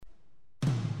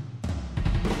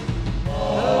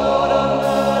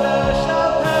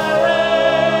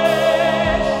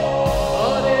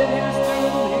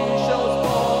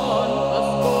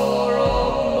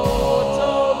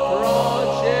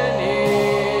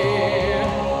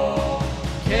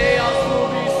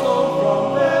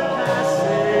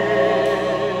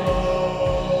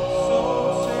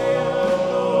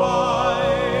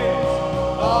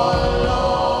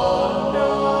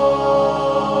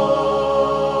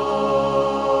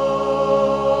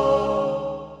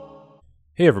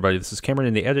Hey everybody, this is Cameron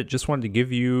in the edit. Just wanted to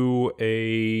give you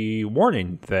a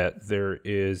warning that there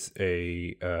is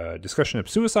a discussion of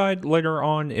suicide later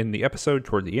on in the episode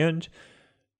toward the end,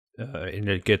 and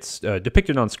it gets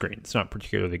depicted on screen. It's not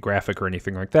particularly graphic or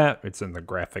anything like that. It's in the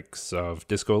graphics of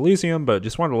Disco Elysium, but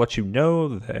just wanted to let you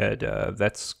know that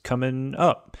that's coming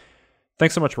up.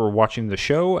 Thanks so much for watching the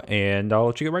show, and I'll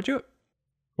let you get right to it.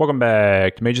 Welcome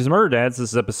back to Mages and Murder Dads.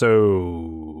 This is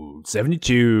episode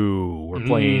 72. We're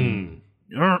playing...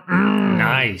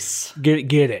 Nice.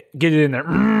 Get it in there.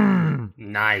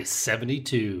 Nice.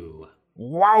 72.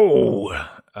 Wow.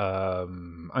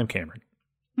 I'm Cameron.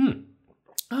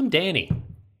 I'm Danny.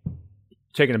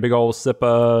 Taking a big old sip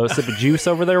of juice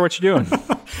over there. What you doing?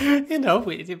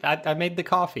 I made the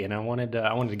coffee, and I wanted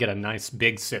to get a nice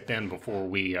big sip in before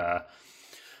we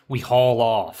haul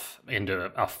off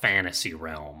into a fantasy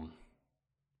realm.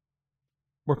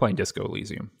 We're playing Disco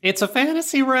Elysium. It's a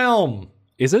fantasy realm.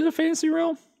 Is it a fantasy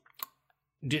realm?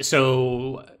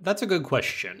 So that's a good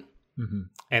question. Mm-hmm.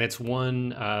 And it's one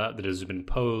that has been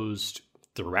posed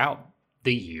throughout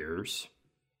the years.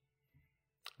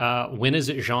 When is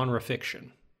it genre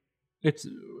fiction? It's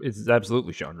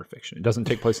absolutely genre fiction. It doesn't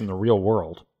take place in the real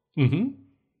world. Mm-hmm.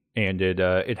 And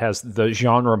it has the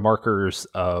genre markers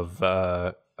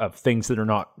of things that are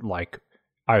not like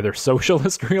either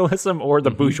socialist realism or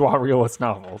the bourgeois realist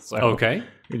novel. So okay.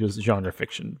 It is genre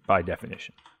fiction by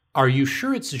definition. Are you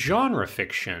sure it's genre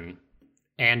fiction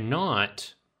and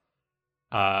not,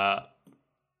 as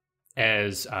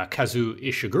Kazuo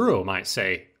Ishiguro might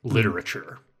say,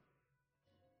 literature?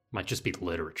 Might just be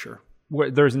literature.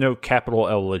 There's no capital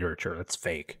L literature. That's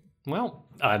fake. Well,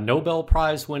 Nobel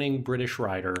Prize winning British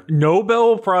writer.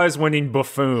 Nobel Prize winning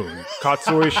buffoon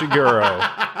Kazuo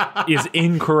Ishiguro is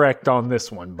incorrect on this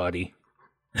one, buddy.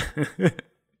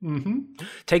 Mm-hmm.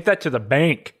 Take that to the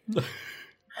bank.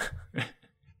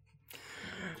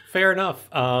 Fair enough.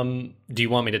 Do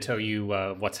you want me to tell you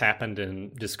what's happened in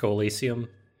Disco Elysium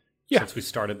since we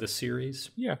started this series?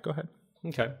 Yeah, go ahead.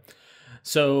 Okay.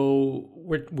 So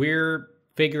we're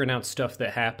figuring out stuff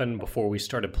that happened before we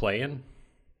started playing.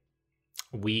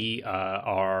 We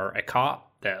are a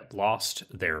cop that lost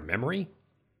their memory.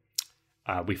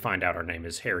 We find out our name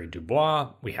is Harry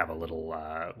Dubois. We have a little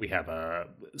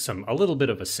bit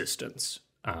of assistance,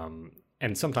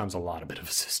 and sometimes a lot of bit of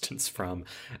assistance from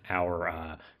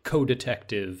our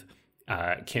co-detective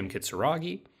Kim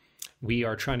Kitsuragi. We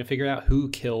are trying to figure out who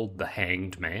killed the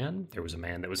hanged man. There was a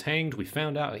man that was hanged. We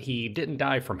found out he didn't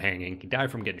die from hanging. He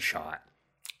died from getting shot,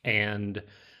 and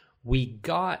we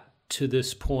got to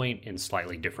this point in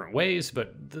slightly different ways.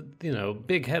 But the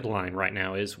big headline right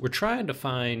now is we're trying to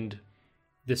find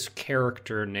this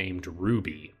character named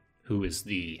Ruby, who is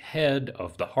the head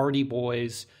of the Hardy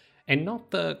Boys, and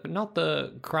not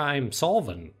the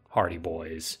crime-solving Hardy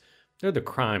Boys. They're the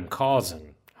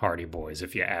crime-causing Hardy Boys,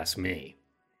 if you ask me.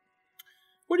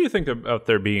 What do you think about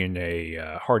there being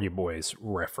a Hardy Boys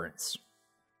reference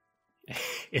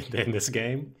in this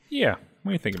game? Yeah,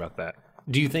 what do you think about that?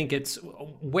 Do you think it's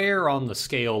where on the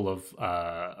scale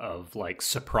of like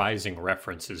surprising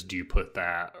references do you put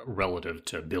that relative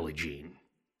to Billie Jean?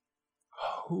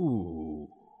 Ooh.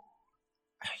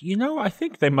 I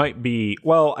think they might be...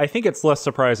 Well, I think it's less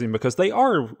surprising because they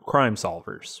are crime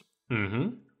solvers.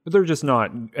 Mm-hmm. But they're just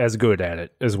not as good at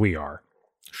it as we are.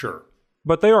 Sure.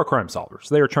 But they are crime solvers.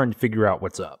 They are trying to figure out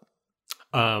what's up.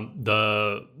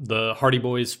 The Hardy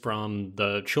Boys from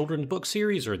the children's book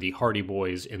series or the Hardy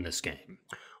Boys in this game?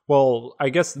 Well, I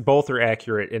guess both are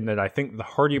accurate in that I think the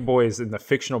Hardy Boys in the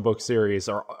fictional book series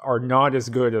are not as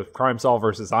good of crime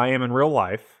solvers as I am in real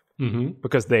life. Mm-hmm.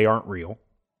 Because they aren't real.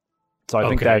 So I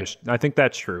think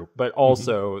that's true. But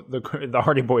also the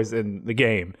Hardy Boys in the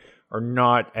game are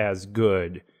not as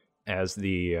good as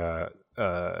the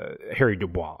Harry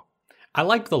Dubois. I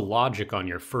like the logic on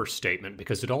your first statement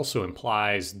because it also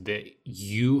implies that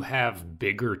you have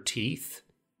bigger teeth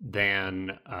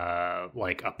than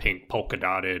like a pink polka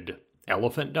dotted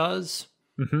elephant does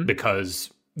because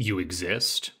you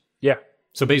exist. Yeah.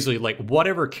 So basically, like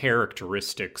whatever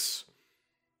characteristics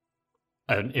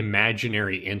an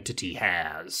imaginary entity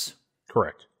has.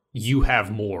 Correct. You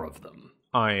have more of them.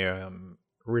 I am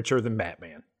richer than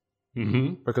Batman.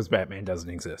 Mm-hmm. Because Batman doesn't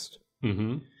exist.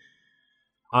 Mm-hmm.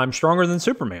 I'm stronger than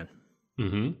Superman.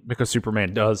 Mm-hmm. Because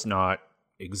Superman does not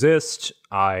exist.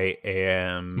 I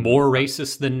am... More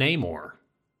racist than Namor.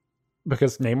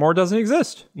 Because Namor doesn't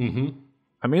exist. Mm-hmm.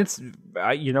 I mean, it's...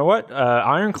 you know what?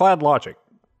 Ironclad logic.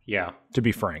 Yeah. To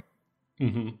be frank.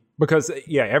 Mm-hmm. Because,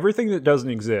 yeah, everything that doesn't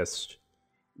exist...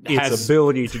 its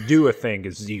ability to do a thing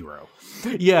is zero.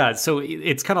 Yeah, so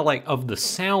it's kind of like of the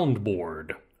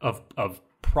soundboard of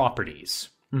properties.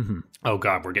 Oh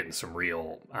God, we're getting some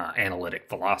real analytic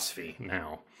philosophy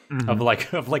now. Of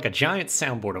like a giant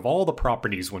soundboard of all the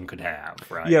properties one could have,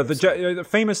 right? Yeah,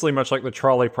 famously, much like the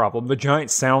trolley problem, the giant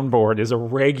soundboard is a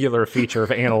regular feature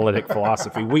of analytic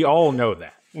philosophy. We all know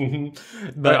that.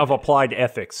 But of applied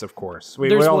ethics, of course.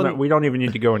 We all know, we don't even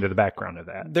need to go into the background of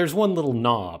that. There's one little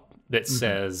knob that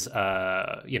says,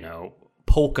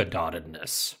 polka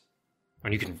dottedness.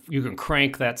 And you can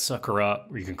crank that sucker up,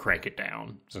 or you can crank it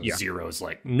down. So zero is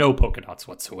like no polka dots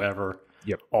whatsoever.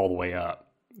 Yep. All the way up.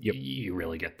 Yep. You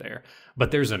really get there.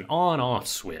 But there's an on-off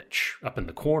switch up in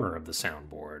the corner of the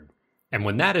soundboard. And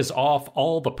when that is off,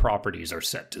 all the properties are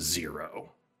set to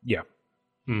 0. Yeah.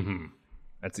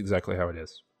 That's exactly how it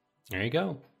is. There you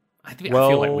go. I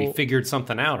feel like we figured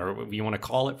something out. Or you want to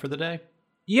call it for the day?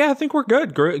 Yeah, I think we're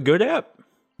good. Good app.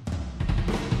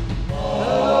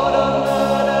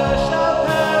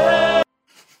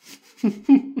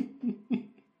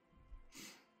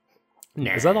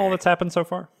 Is that all that's happened so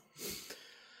far?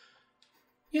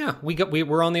 Yeah,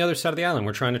 we're on the other side of the island.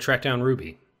 We're trying to track down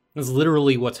Ruby. That's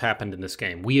literally what's happened in this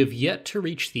game. We have yet to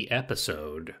reach the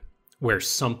episode where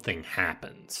something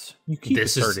happens. You keep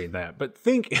asserting that, but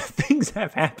things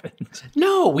have happened.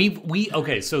 No,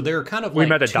 okay. So they're kind of we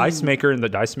met a dice maker, and the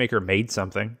dice maker made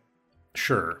something.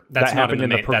 Sure, that's that not happened in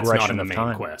the progression that's not in the of main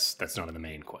time. quest. That's not in the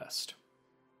main quest.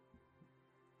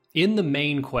 In the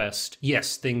main quest,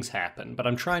 yes, things happen, but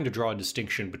I'm trying to draw a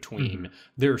distinction between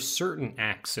there are certain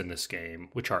acts in this game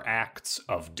which are acts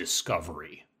of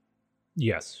discovery.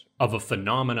 Yes. Of a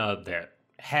phenomena that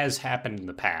has happened in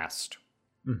the past,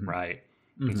 right?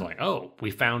 It's like, oh,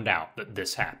 we found out that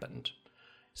this happened.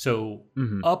 So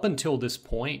up until this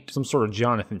point... Some sort of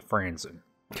Jonathan Franzen.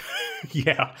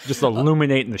 Yeah. Just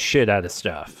illuminating the shit out of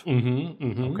stuff.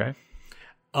 Okay.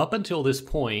 Up until this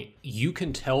point, you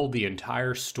can tell the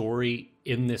entire story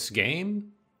in this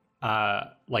game,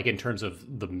 like in terms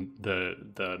of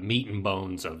the meat and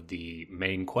bones of the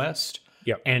main quest.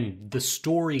 Yep. And the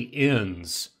story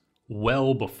ends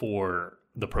well before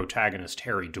the protagonist,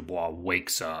 Harry Dubois,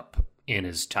 wakes up in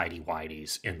his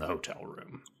tighty-whities in the hotel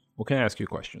room. Well, can I ask you a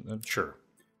question then? Sure.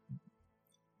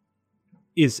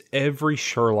 Is every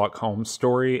Sherlock Holmes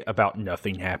story about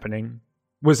nothing happening?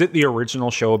 Was it the original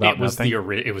show about nothing?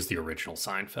 It was the original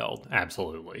Seinfeld,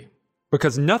 absolutely.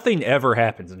 Because nothing ever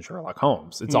happens in Sherlock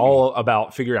Holmes. It's all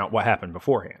about figuring out what happened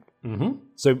beforehand.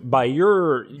 So by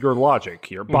your logic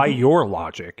here,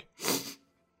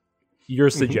 you're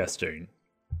suggesting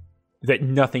that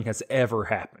nothing has ever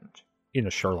happened in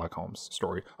a Sherlock Holmes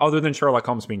story, other than Sherlock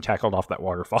Holmes being tackled off that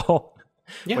waterfall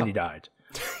when he died.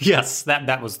 Yes,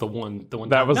 that was the one.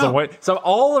 That was the one. So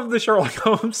all of the Sherlock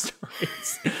Holmes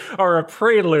stories are a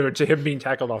prelude to him being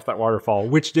tackled off that waterfall,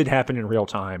 which did happen in real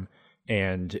time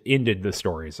and ended the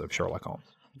stories of Sherlock Holmes.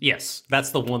 Yes,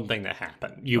 that's the one thing that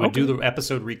happened. You would do the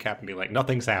episode recap and be like,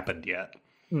 nothing's happened yet.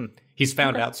 He's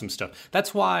found out some stuff.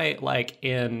 That's why, like,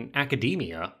 in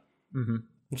academia,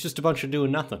 it's just a bunch of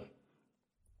doing nothing.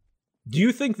 Do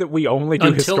you think that we only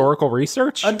do historical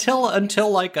research? Until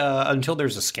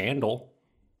there's a scandal.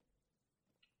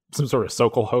 Some sort of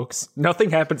Sokol hoax.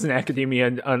 Nothing happens in academia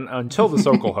until the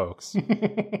Sokol hoax.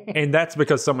 And that's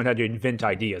because someone had to invent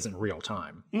ideas in real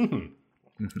time.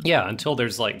 Yeah, until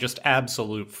there's like just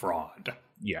absolute fraud.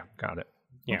 Yeah, got it.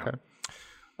 Yeah.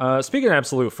 Okay. Speaking of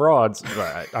absolute frauds,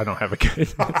 I don't have a good...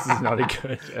 This is not a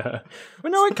good...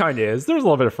 well, no, it kind of is. There's a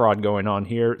little bit of fraud going on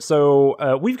here.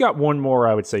 So we've got one more,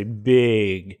 I would say,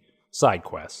 big side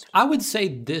quest. I would say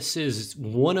this is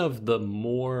one of the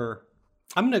more...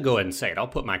 I'm going to go ahead and say it. I'll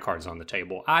put my cards on the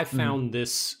table. I found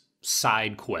this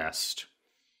side quest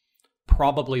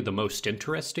probably the most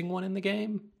interesting one in the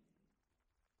game.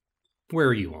 Where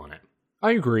are you on it?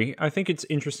 I agree. I think it's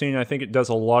interesting. I think it does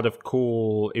a lot of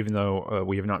cool, even though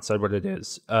we have not said what it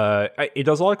is. It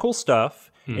does a lot of cool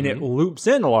stuff, and it loops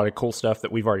in a lot of cool stuff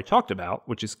that we've already talked about,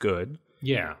 which is good.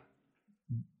 Yeah.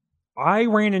 I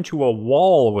ran into a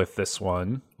wall with this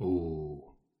one. Ooh.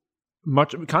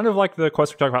 Kind of like the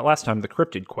quest we talked about last time, the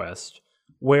cryptid quest,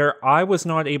 where I was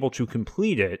not able to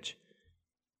complete it.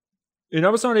 And I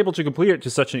was not able to complete it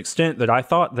to such an extent that I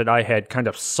thought that I had kind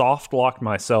of soft-locked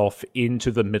myself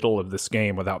into the middle of this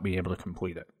game without being able to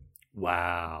complete it.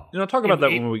 Wow. And I'll talk about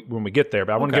that when we get there,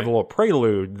 but I want to give a little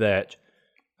prelude that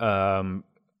that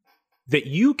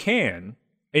you can,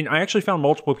 and I actually found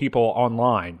multiple people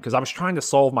online, because I was trying to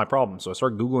solve my problem, so I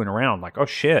started Googling around, like, oh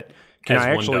shit, can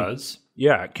I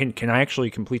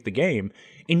actually complete the game?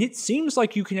 And it seems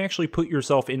like you can actually put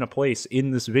yourself in a place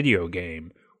in this video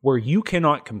game where you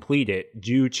cannot complete it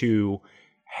due to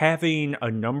having a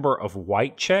number of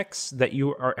white checks that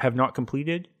you have not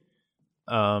completed.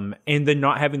 and then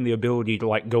not having the ability to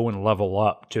like go and level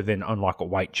up to then unlock a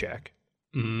white check.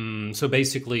 So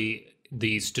basically,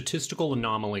 the statistical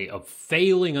anomaly of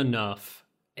failing enough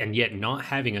and yet not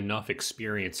having enough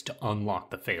experience to unlock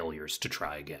the failures to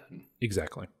try again.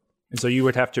 Exactly. And so you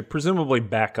would have to presumably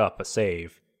back up a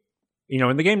save. You know,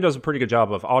 and the game does a pretty good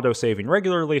job of auto-saving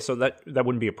regularly, so that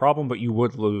wouldn't be a problem, but you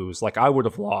would lose. Like, I would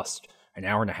have lost an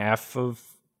hour and a half of,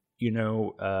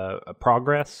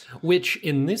 progress. Which,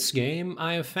 in this game,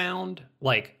 I have found,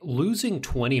 like, losing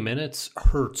 20 minutes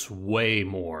hurts way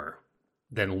more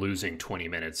than losing 20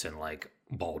 minutes in, like,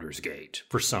 Baldur's Gate,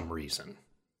 for some reason.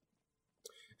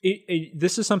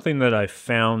 This is something that I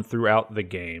found throughout the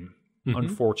game,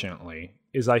 unfortunately,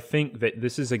 is I think that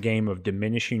this is a game of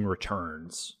diminishing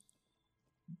returns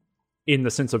in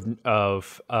the sense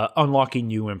of unlocking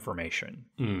new information.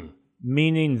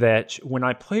 Meaning that when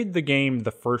I played the game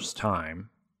the first time,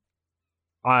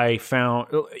 I found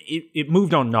it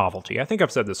moved on novelty. I think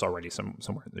I've said this already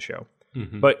somewhere in the show.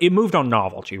 But it moved on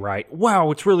novelty, right?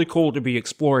 Wow, it's really cool to be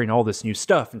exploring all this new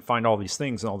stuff and find all these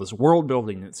things and all this world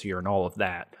building that's here and all of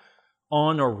that.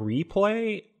 On a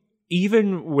replay,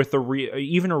 even with a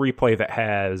replay that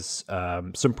has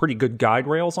some pretty good guide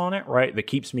rails on it, right? That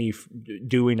keeps me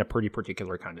doing a pretty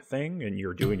particular kind of thing, and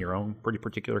you're doing your own pretty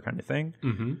particular kind of thing.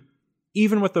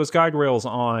 Even with those guide rails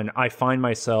on, I find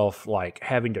myself like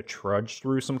having to trudge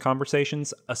through some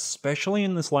conversations, especially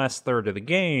in this last third of the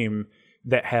game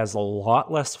that has a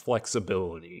lot less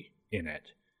flexibility in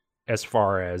it as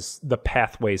far as the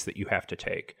pathways that you have to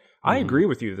take. I agree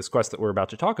with you. This quest that we're about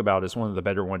to talk about is one of the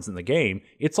better ones in the game.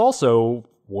 It's also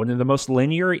one of the most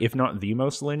linear, if not the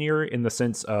most linear, in the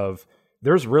sense of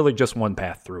there's really just one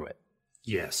path through it.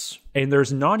 Yes. And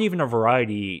there's not even a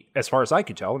variety, as far as I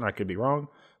could tell, and I could be wrong,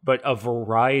 but a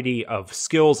variety of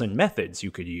skills and methods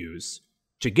you could use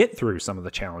to get through some of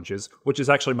the challenges, which is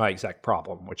actually my exact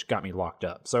problem, which got me locked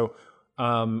up. So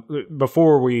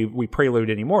before we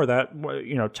prelude any more of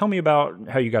that, tell me about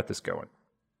how you got this going.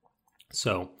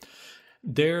 So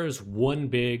there's one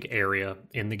big area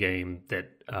in the game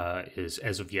that is,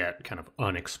 as of yet, kind of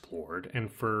unexplored.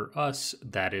 And for us,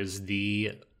 that is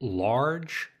the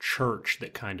large church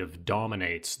that kind of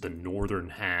dominates the northern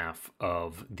half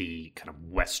of the kind of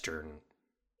western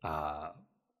part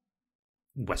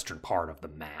of the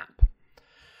map.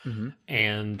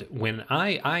 And when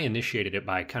I initiated it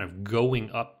by kind of going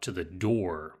up to the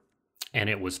door, and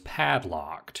it was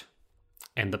padlocked,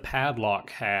 and the padlock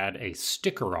had a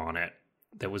sticker on it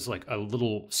that was like a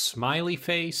little smiley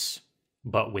face,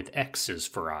 but with X's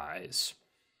for eyes.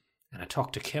 And I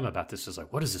talked to Kim about this. I was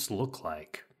like, what does this look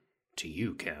like to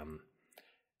you, Kim?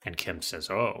 And Kim says,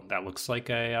 oh, that looks like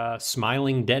a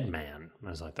smiling dead man. And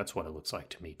I was like, that's what it looks like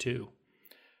to me, too.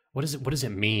 What does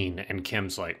it mean? And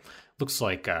Kim's like, looks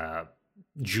like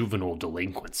juvenile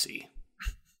delinquency.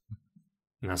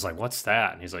 And I was like, what's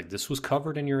that? And he's like, this was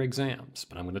covered in your exams,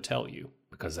 but I'm going to tell you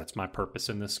because that's my purpose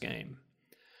in this game.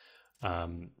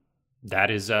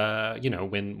 That is,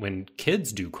 when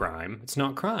kids do crime, it's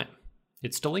not crime.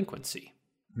 It's delinquency.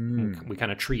 We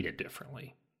kind of treat it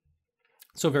differently.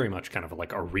 So very much kind of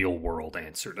like a real world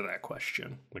answer to that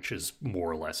question, which is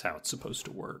more or less how it's supposed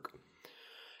to work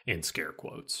in scare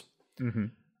quotes.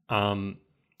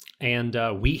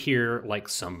 And we hear like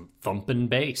some thumping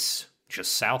bass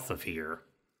just south of here.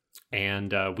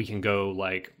 And we can go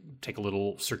like take a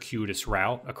little circuitous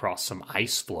route across some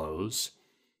ice flows,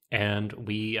 and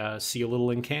we see a little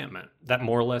encampment that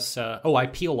more or less. I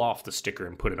peel off the sticker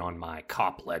and put it on my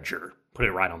cop ledger. Put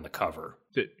it right on the cover.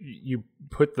 You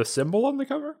put the symbol on the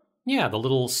cover? Yeah, the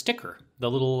little sticker,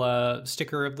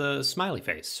 sticker of the smiley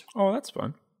face. Oh, that's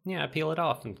fun. Yeah, I peel it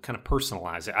off and kind of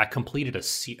personalize it. I completed a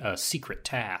secret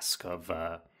task of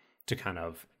to kind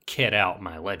of kit out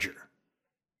my ledger.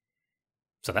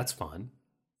 So that's fun.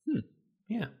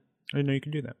 Yeah. I didn't know you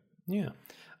could do that. Yeah.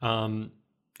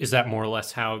 Is that more or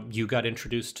less how you got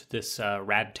introduced to this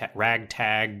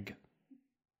ragtag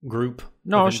group?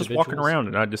 No, I was just walking around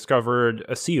and I discovered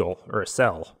a seal or a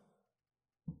cell.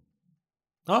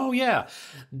 Oh, yeah.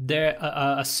 There,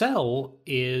 a cell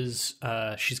is,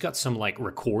 she's got some like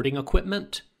recording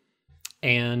equipment.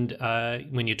 And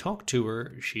when you talk to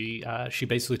her, she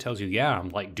basically tells you, yeah, I'm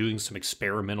like doing some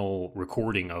experimental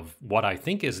recording of what I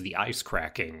think is the ice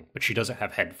cracking, but she doesn't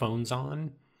have headphones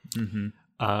on.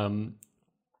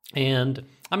 And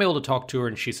I'm able to talk to her,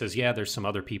 and she says, yeah, there's some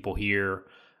other people here.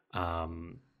 I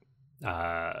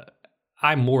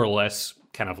more or less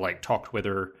kind of like talked with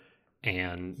her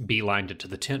and beelined it to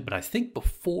the tent. But I think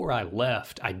before I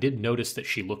left, I did notice that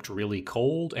she looked really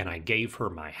cold, and I gave her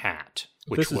my hat.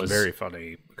 This is very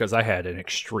funny because I had an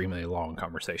extremely long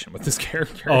conversation with this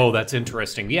character. Oh, that's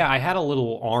interesting. Yeah, I had a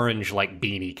little orange like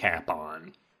beanie cap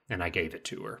on, and I gave it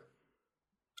to her.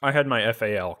 I had my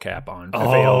FAL cap on. Oh,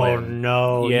 FALN.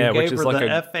 no. Yeah, you gave which is her like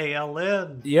the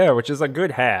FALN. Yeah, which is a good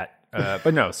hat.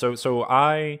 But no, so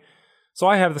I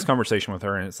have this conversation with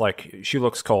her, and it's like she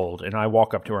looks cold, and I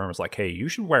walk up to her and was like, "Hey, you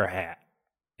should wear a hat."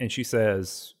 And she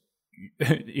says,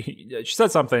 she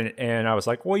said something, and I was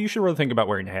like, "Well, you should really think about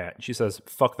wearing a hat." And she says,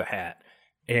 "Fuck the hat,"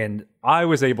 and I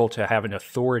was able to have an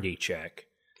authority check.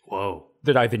 Whoa!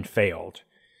 That I then failed,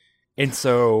 and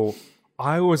so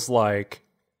I was like.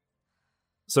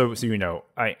 So you know,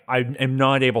 I am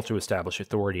not able to establish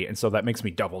authority, and so that makes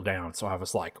me double down. So I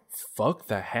was like, fuck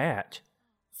the hat.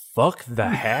 Fuck the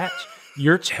hat?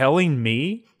 You're telling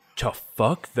me to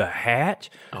fuck the hat?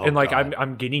 Oh, and like God.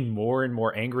 I'm getting more and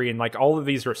more angry, and like all of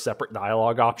these are separate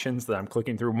dialogue options that I'm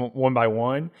clicking through one by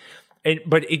one.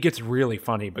 But it gets really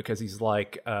funny because he's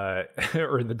like,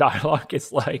 or the dialogue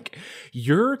is like,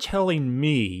 you're telling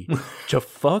me to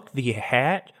fuck the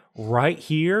hat right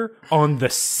here on the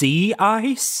sea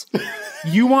ice?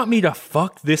 You want me to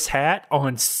fuck this hat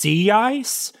on sea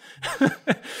ice?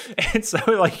 And so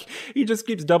like he just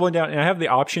keeps doubling down, and I have the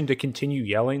option to continue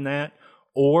yelling that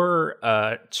or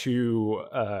to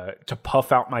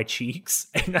puff out my cheeks,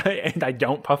 and I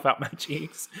don't puff out my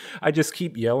cheeks. I just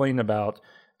keep yelling about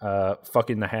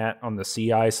fucking the hat on the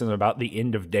sea ice and about the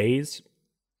end of days.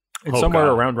 And somewhere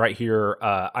around right here,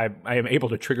 I am able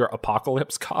to trigger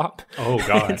Apocalypse Cop. Oh,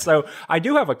 God. And so I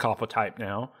do have a Coppa type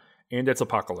now, and it's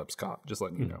Apocalypse Cop, just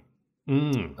letting you know.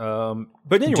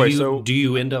 But anyway, do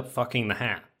you end up fucking the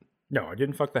hat? No, I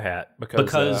didn't fuck the hat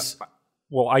because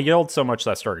well, I yelled so much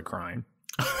that I started crying.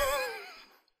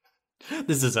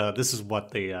 This is what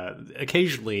the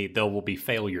occasionally there will be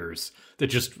failures that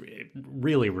just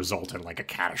really result in like a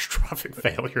catastrophic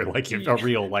failure, like a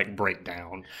real like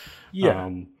breakdown.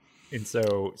 Yeah. And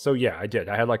so yeah, I did.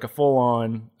 I had like a full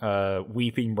on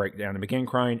weeping breakdown and began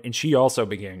crying, and she also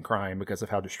began crying because of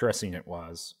how distressing it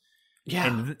was.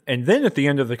 Yeah. And then at the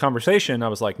end of the conversation, I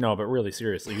was like, no, but really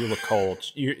seriously, you look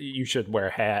cold. You should wear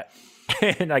a hat.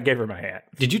 And I gave her my hat.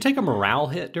 Did you take a morale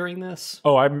hit during this?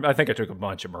 Oh, I think I took a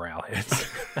bunch of morale hits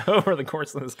over the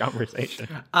course of this conversation.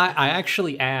 I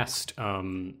actually asked.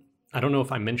 I don't know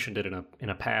if I mentioned it in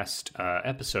a past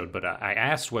episode, but I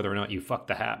asked whether or not you fucked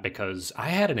the hat because I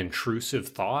had an intrusive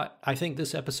thought. I think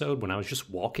this episode when I was just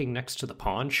walking next to the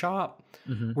pawn shop,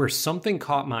 where something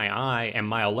caught my eye, and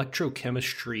my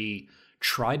electrochemistry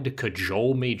tried to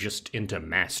cajole me just into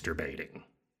masturbating.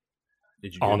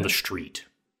 Did you on the street?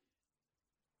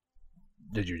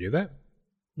 Did you do that?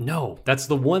 No, that's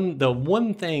the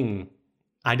one thing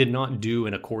I did not do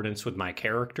in accordance with my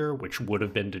character, which would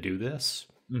have been to do this.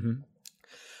 Mm-hmm.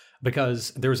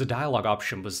 Because there was a dialogue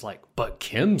option was like, but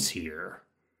Kim's here.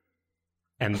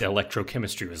 And the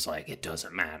electrochemistry was like, it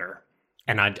doesn't matter.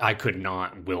 And I could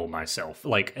not will myself,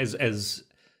 like as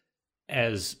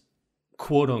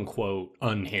quote unquote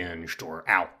unhinged or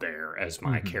out there as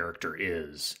my character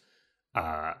is,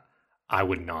 I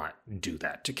would not do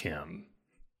that to Kim.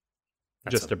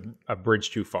 That's just a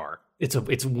bridge too far.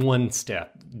 It's one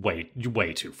step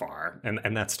way too far,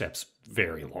 and that step's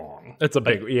very long. It's a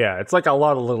big, yeah. It's like a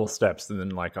lot of little steps, and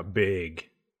then like a big,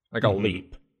 like a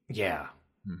leap. Yeah,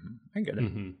 I get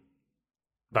it.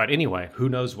 But anyway, who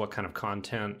knows what kind of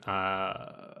content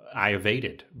I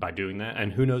evaded by doing that,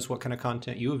 and who knows what kind of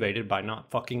content you evaded by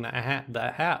not fucking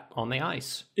that hat on the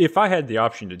ice. If I had the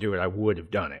option to do it, I would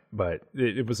have done it, but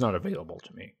it was not available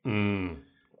to me.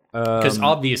 Because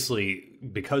obviously,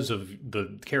 because of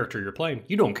the character you're playing,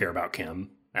 you don't care about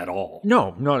Kim at all.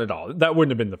 No, not at all. That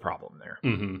wouldn't have been the problem there.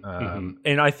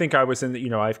 And I think I was in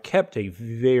the, I've kept a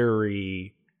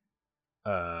very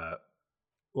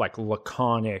like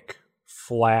laconic,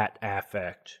 flat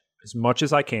affect as much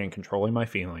as I can, controlling my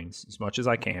feelings as much as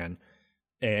I can.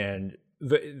 And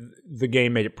the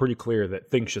game made it pretty clear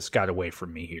that things just got away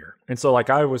from me here. And so like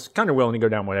I was kind of willing to go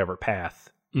down whatever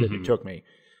path that it took me.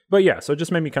 But yeah, so it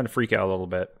just made me kind of freak out a little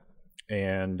bit.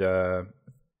 And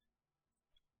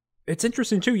it's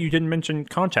interesting, too, you didn't mention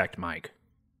Contact Mike.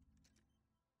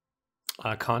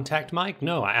 Contact Mike?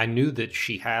 No, I knew that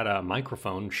she had a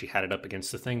microphone. She had it up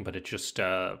against the thing, but it just,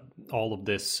 all of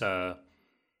this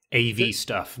AV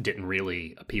stuff didn't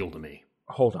really appeal to me.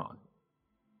 Hold on.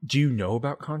 Do you know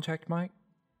about Contact Mike?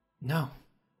 No.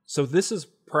 So this is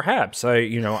perhaps,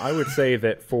 I would say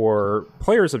that for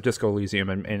players of Disco Elysium,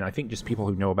 and I think just people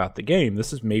who know about the game,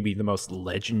 this is maybe the most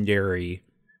legendary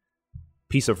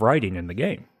piece of writing in the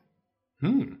game.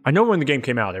 I know when the game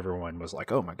came out, everyone was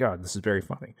like, "Oh my god, this is very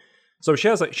funny." So she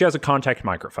has a contact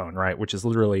microphone, right? Which is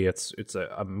literally it's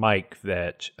a mic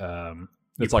that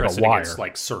it's like a wire, against,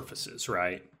 like surfaces,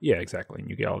 right? Yeah, exactly. And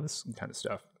you get all this kind of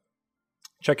stuff.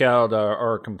 Check out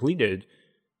our completed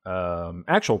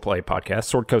actual play podcast,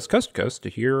 Sword Coast Coast to Coast, to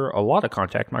hear a lot of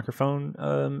contact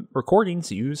microphone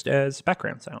recordings used as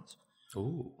background sounds.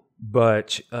 Ooh.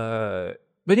 But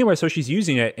anyway, so she's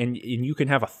using it, and you can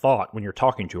have a thought when you're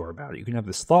talking to her about it. You can have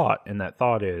this thought, and that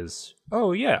thought is,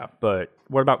 oh, yeah, but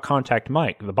what about Contact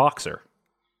Mike, the boxer?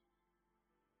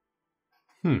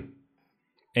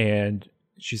 And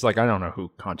she's like, I don't know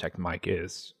who Contact Mike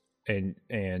is.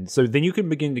 And so then you can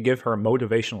begin to give her a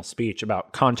motivational speech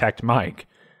about Contact Mike,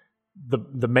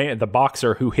 the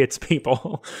boxer who hits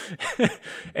people,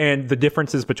 and the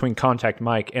differences between Contact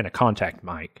Mike and a Contact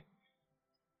Mike.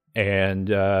 And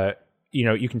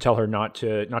you can tell her not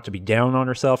to be down on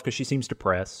herself because she seems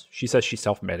depressed. She says she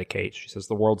self-medicates. She says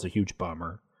the world's a huge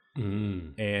bummer.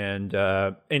 And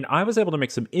I was able to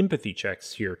make some empathy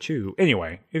checks here too.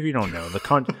 Anyway, if you don't know,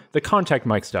 the Contact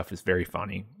Mike stuff is very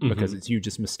funny because it's you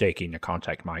just mistaking a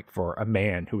Contact Mike for a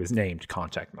man who is named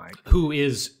Contact Mike, who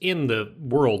is in the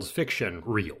world's fiction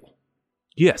real.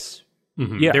 Yes.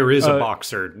 Yeah, there is a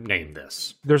boxer named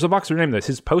this. There's a boxer named this.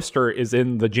 His poster is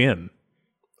in the gym.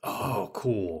 Oh,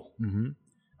 cool.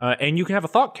 And you can have a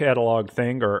thought catalog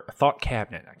thing or a thought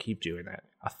cabinet. I keep doing that.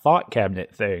 A thought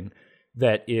cabinet thing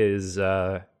that is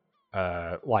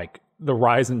like the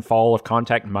rise and fall of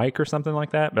Contact Mike or something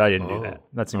like that. But I didn't do that.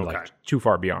 That seemed like too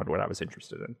far beyond what I was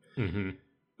interested in.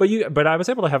 But I was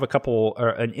able to have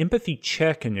an empathy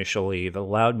check initially that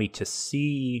allowed me to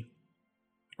see,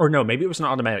 or no, maybe it was an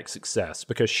automatic success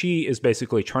because she is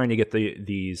basically trying to get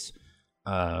these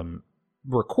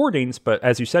recordings, but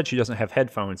as you said, she doesn't have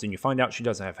headphones, and you find out she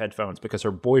doesn't have headphones because her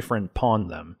boyfriend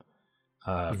pawned them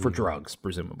for drugs,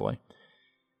 presumably.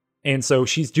 And so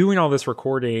she's doing all this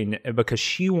recording because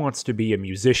she wants to be a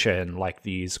musician like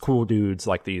these cool dudes,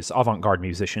 like these avant-garde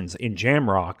musicians in jam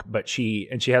rock, but she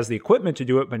has the equipment to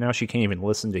do it, but now she can't even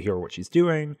listen to hear what she's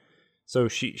doing. So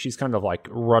she's kind of like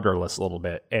rudderless a little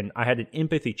bit. And I had an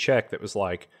empathy check that was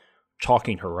like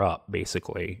talking her up,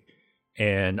 basically.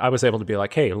 And I was able to be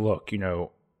like, hey, look,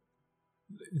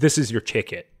 this is your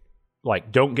ticket.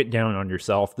 Like, don't get down on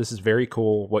yourself. This is very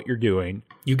cool what you're doing.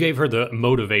 You gave her the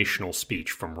motivational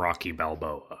speech from Rocky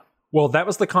Balboa. Well, that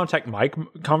was the Contact Mike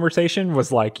conversation,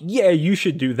 was like, yeah, you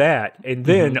should do that. And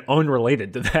then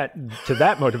unrelated to that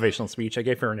motivational speech, I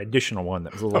gave her an additional one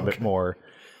that was a little bit more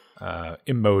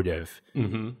emotive.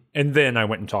 And then I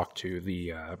went and talked to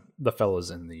the fellows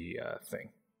in the thing.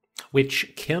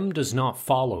 Which Kim does not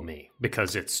follow me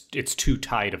because it's too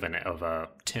tight of a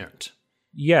tent.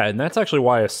 Yeah, and that's actually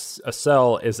why a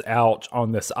cell is out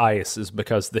on this ice, is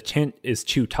because the tent is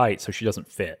too tight, so she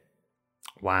doesn't fit.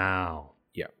 Wow.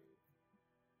 Yeah.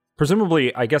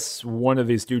 Presumably, I guess one of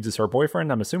these dudes is her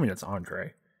boyfriend. I'm assuming it's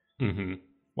Andre.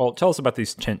 Well, tell us about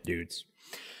these tent dudes.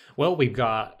 Well, we've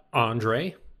got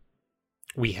Andre,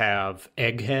 we have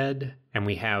Egghead, and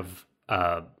we have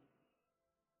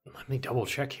let me double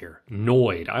check here.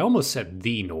 Noid. I almost said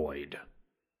the Noid,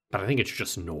 but I think it's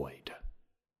just Noid.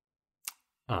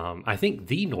 I think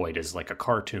the Noid is like a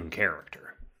cartoon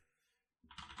character.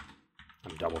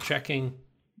 I'm double checking.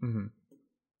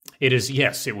 It is,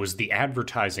 yes, it was the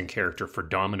advertising character for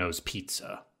Domino's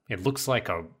Pizza. It looks like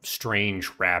a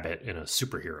strange rabbit in a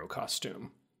superhero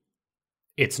costume.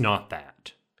 It's not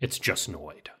that. It's just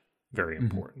Noid. Very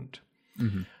important.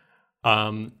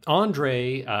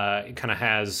 Andre kind of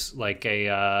has like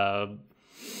some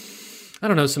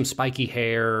spiky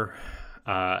hair.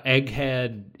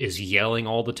 Egghead is yelling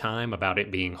all the time about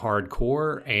it being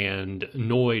hardcore, and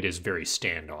Noid is very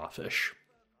standoffish.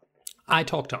 I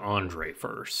talk to Andre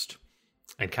first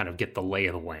and kind of get the lay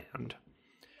of the land.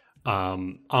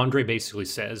 Andre basically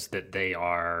says that they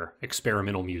are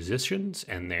experimental musicians,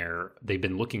 and they've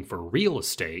been looking for real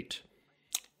estate,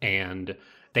 and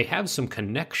they have some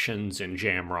connections in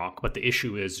jam rock, but the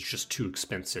issue is it's just too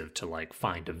expensive to like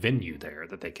find a venue there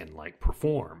that they can like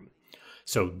perform.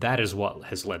 So that is what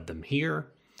has led them here.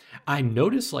 I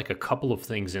noticed like a couple of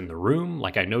things in the room.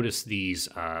 Like I noticed these,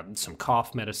 some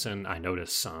cough medicine. I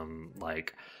noticed some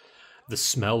like the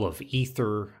smell of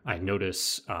ether. I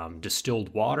notice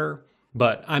distilled water,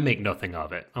 but I make nothing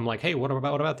of it. I'm like, hey, what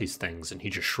about these things? And he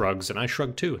just shrugs, and I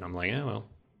shrug too. And I'm like, yeah, well,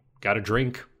 got a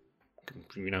drink.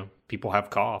 People have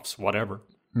coughs, whatever.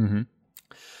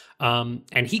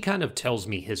 And he kind of tells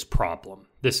me his problem.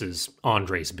 This is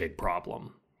Andre's big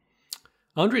problem.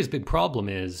 Andre's big problem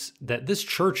is that this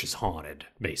church is haunted,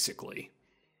 basically.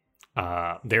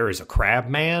 There is a crab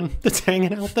man that's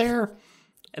hanging out there.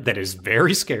 that is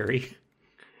very scary.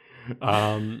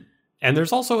 And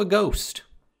there's also a ghost.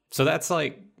 So that's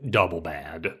like double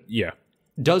bad. Yeah.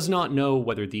 Does not know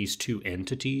whether these two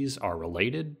entities are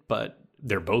related, but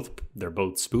they're both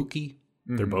spooky.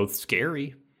 They're both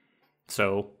scary.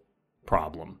 So,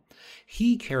 problem.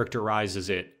 He characterizes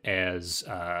it as,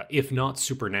 if not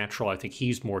supernatural, I think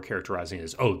he's more characterizing it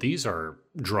as, these are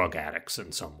drug addicts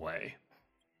in some way.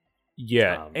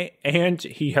 Yeah, and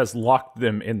he has locked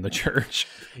them in the church.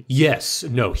 Yes.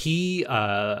 No, he,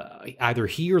 either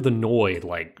he or the Noid,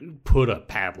 like, put a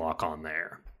padlock on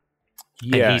there.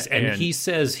 Yeah, and he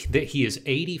says that he is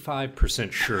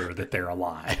 85% sure that they're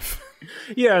alive.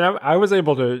 Yeah, and I was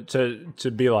able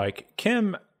to be like,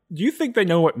 Kim, do you think they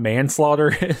know what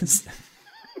manslaughter is?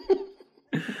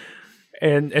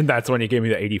 and that's when he gave me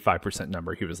the 85%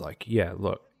 number. He was like, yeah,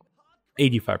 look,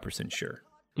 85% sure.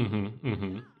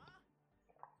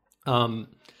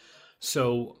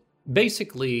 So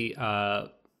basically, I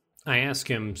ask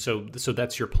him, so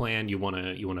that's your plan? You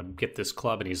wanna get this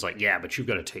club? And he's like, yeah, but you've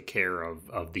got to take care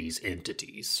of these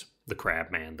entities, the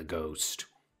Crabman, the ghost,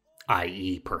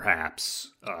 i.e.,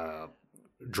 perhaps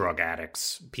drug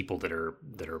addicts, people that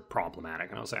are problematic.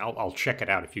 And I was like, I'll check it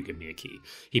out if you give me a key.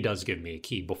 He does give me a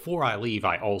key. Before I leave,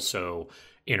 I also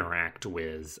interact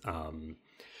with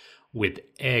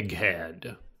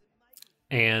Egghead,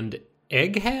 and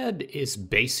Egghead is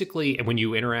basically, and when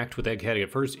you interact with Egghead at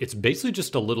first, it's basically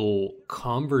just a little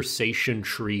conversation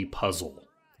tree puzzle.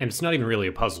 And it's not even really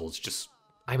a puzzle. It's just,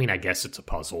 I mean, I guess it's a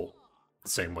puzzle. The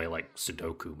same way like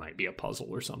Sudoku might be a puzzle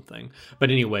or something.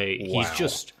 But anyway, he's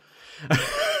just...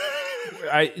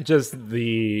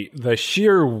 the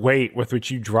sheer weight with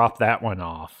which you drop that one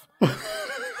off.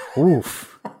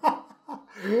 Oof.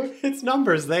 It's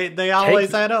numbers. They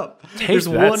always add up. There's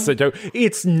one.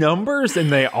 It's numbers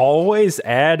and they always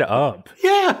add up.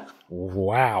 Yeah.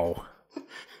 Wow.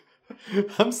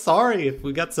 I'm sorry if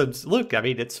we got some. Look, I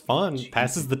mean, it's fun.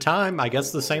 Passes the time, I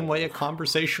guess, the same way a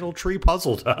conversational tree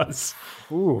puzzle does.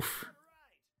 Oof.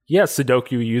 Yeah,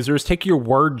 Sudoku users, take your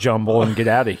word jumble and get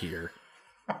out of here.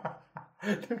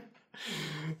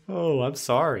 Oh, I'm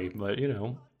sorry, but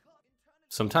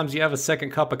sometimes you have a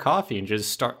second cup of coffee and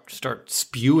just start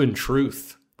spewing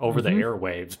truth over the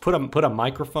airwaves. Put a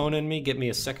microphone in me, get me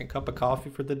a second cup of coffee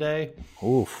for the day.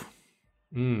 Oof.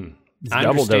 It's I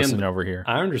double dosing over here.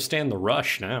 I understand the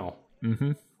rush now.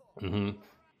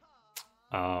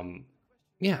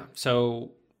 Yeah,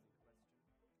 so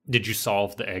did you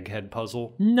solve the Egghead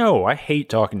puzzle? No, I hate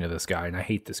talking to this guy and I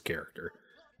hate this character.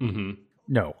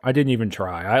 No, I didn't even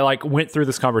try. I went through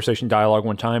this conversation dialogue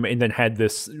one time and then had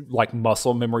this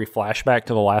muscle memory flashback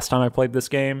to the last time I played this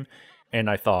game. And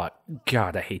I thought,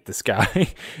 God, I hate this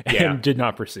guy. And did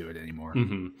not pursue it anymore.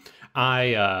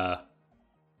 I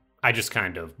just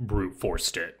kind of brute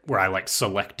forced it where I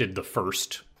selected the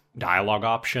first dialogue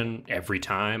option every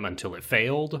time until it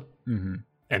failed.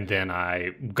 And then I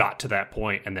got to that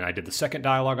point and then I did the second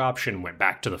dialogue option, went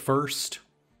back to the first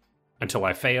until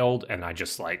I failed, and I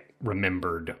just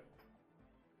remembered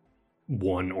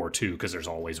one or two, because there's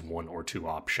always one or two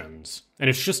options. And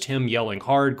it's just him yelling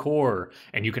hardcore,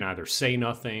 and you can either say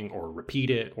nothing or repeat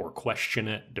it or question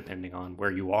it, depending on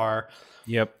where you are.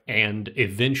 Yep. And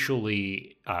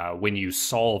eventually, when you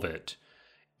solve it,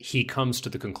 he comes to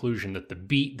the conclusion that the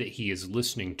beat that he is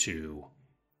listening to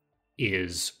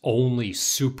is only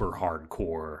super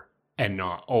hardcore and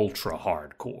not ultra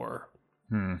hardcore.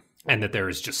 And that there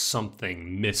is just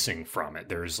something missing from it.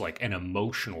 There's an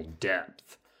emotional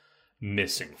depth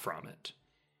missing from it.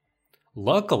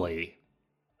 Luckily,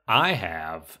 I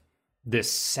have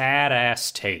this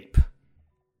sad-ass tape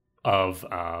of,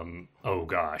 oh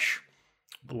gosh,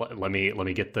 let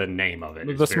me get the name of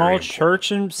it. The smallest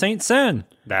church in Saint Sen.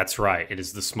 That's right. It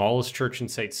is the smallest church in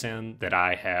Saint Sen that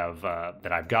I have,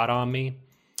 that I've got on me.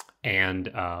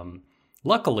 And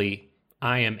luckily,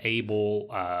 I am able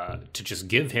to just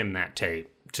give him that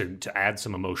tape to add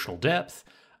some emotional depth.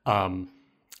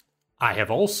 I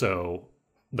have also,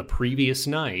 the previous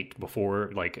night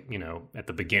before, at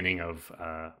the beginning of,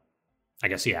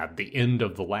 the end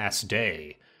of the last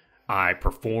day, I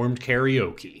performed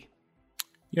karaoke.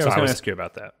 Yeah, I was going to ask you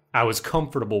about that. I was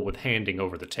comfortable with handing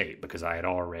over the tape because I had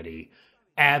already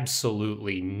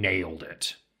absolutely nailed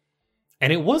it.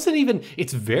 And it wasn't even,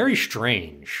 it's very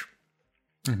strange.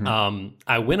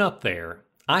 I went up there.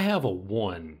 I have a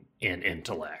 1 in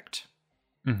intellect.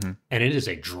 And it is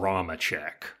a drama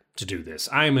check to do this.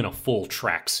 I am in a full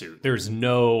tracksuit. There's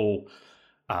no,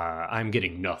 I'm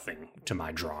getting nothing to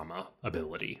my drama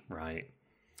ability, right?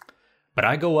 But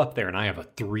I go up there and I have a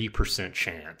 3%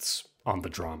 chance on the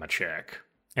drama check,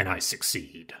 and I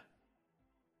succeed.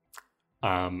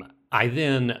 I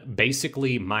then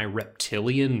basically my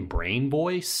reptilian brain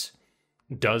voice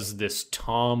does this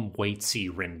Tom Waitsy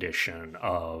rendition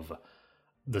of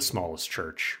The Smallest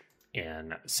Church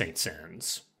in St.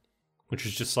 Sens, which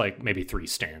is just like maybe 3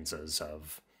 stanzas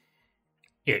of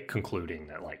it concluding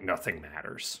that like nothing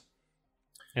matters.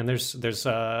 And there's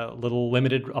a little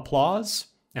limited applause,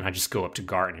 and I just go up to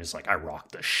Gart and he's like, I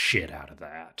rocked the shit out of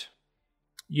that.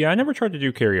 Yeah, I never tried to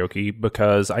do karaoke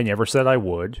because I never said I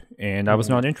would, and I was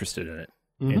not interested in it.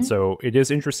 Mm-hmm. And so it is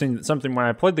interesting that something when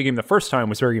I played the game the first time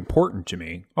was very important to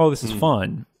me. Oh, this is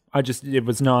fun. It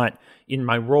was not in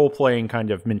my role-playing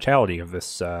kind of mentality of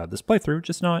this this playthrough,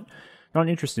 just not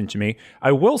interesting to me.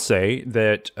 I will say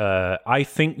that I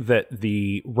think that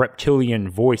the reptilian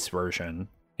voice version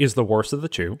is the worst of the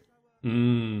two.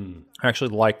 I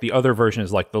actually like the other version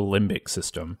is like the limbic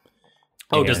system.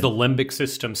 Oh, does the limbic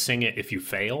system sing it if you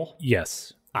fail?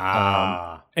 Yes.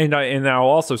 And I'll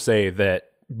also say that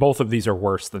both of these are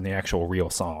worse than the actual real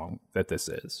song that this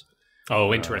is.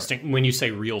 Oh, interesting. When you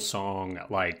say real song,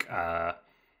 like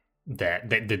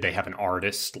did they have an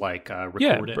artist like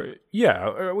record it?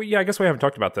 Yeah. I guess we haven't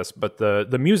talked about this, but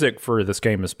the music for this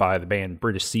game is by the band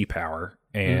British Sea Power,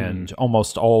 and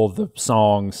almost all of the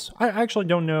songs. I actually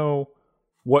don't know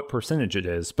what percentage it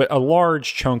is, but a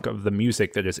large chunk of the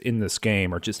music that is in this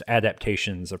game are just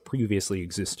adaptations of previously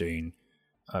existing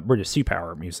British Sea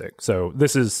Power music. So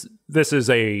this is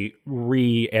a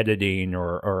re-editing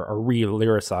or a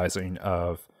re-lyricizing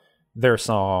of their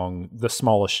song, "The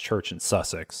Smallest Church in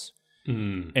Sussex,"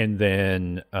 and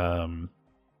then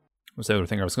what's the other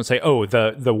thing I was going to say? Oh,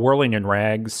 the Whirling in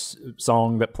Rags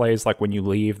song that plays like when you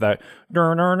leave, that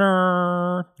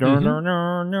the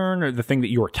thing that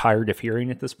you are tired of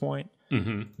hearing at this point.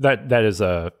 That is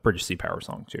a British Sea Power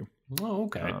song too. Oh,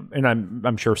 okay. And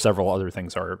I'm sure several other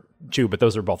things are too, but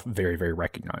those are both very, very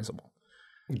recognizable.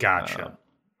 Gotcha.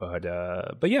 But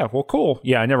yeah, well, cool.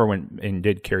 Yeah, I never went and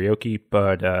did karaoke,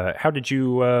 but how did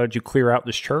you clear out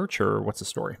this church, or what's the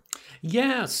story?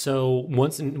 Yeah, so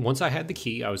once I had the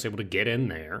key, I was able to get in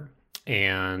there,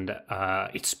 and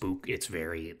it's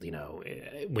very,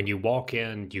 when you walk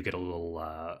in, you get a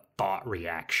little thought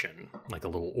reaction, like a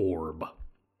little orb.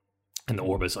 And the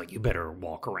orb is like, you better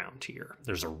walk around here.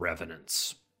 There's a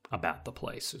revenance about the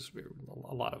place. There's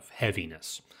a lot of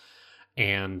heaviness.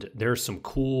 And there's some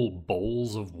cool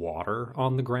bowls of water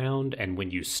on the ground, and when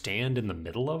you stand in the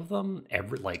middle of them,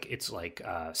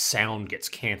 sound gets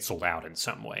canceled out in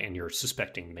some way, and you're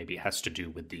suspecting maybe it has to do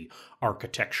with the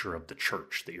architecture of the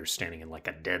church, that you're standing in like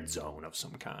a dead zone of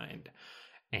some kind.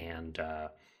 And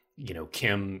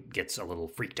Kim gets a little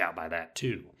freaked out by that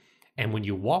too. And when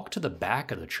you walk to the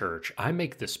back of the church, I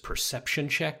make this perception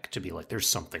check to be like, there's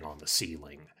something on the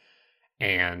ceiling.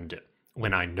 And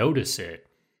when I notice it,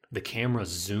 the camera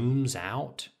zooms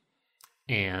out,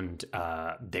 and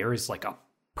there is like a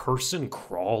person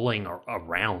crawling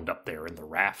around up there in the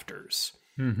rafters.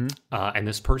 And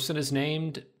this person is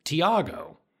named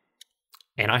Tiago.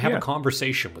 And I have a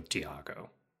conversation with Tiago.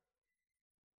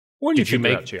 What did you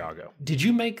think about Tiago? Did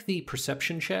you make the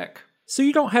perception check? So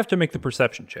you don't have to make the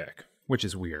perception check, which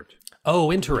is weird.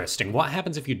 Oh, interesting. What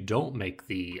happens if you don't make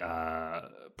the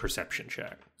perception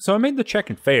check? So I made the check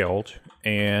and failed,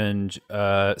 and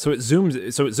so it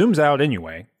zooms out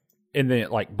anyway, and then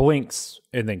it like blinks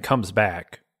and then comes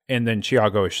back, and then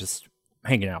Tiago is just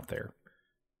hanging out there.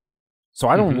 So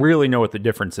I don't really know what the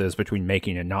difference is between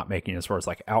making and not making as far as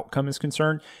like outcome is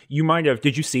concerned.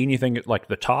 Did you see anything at like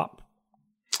the top?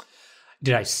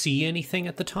 Did I see anything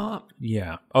at the top?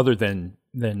 Yeah, other than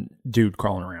dude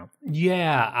crawling around.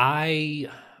 Yeah,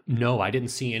 No, I didn't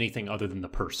see anything other than the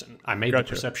person. I made the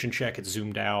perception check, it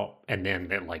zoomed out, and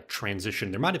then it like transitioned.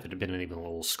 There might have been even a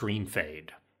little screen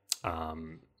fade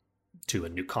to a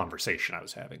new conversation I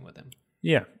was having with him.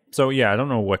 Yeah. So yeah, I don't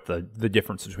know what the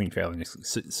difference between failing and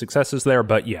success is there,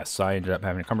 but yes, I ended up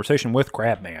having a conversation with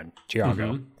Crabman,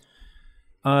 Tiago.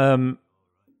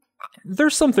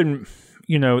 There's something...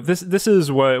 this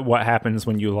is what happens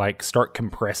when you like start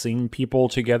compressing people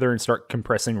together and start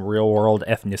compressing real world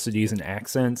ethnicities and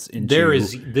accents into...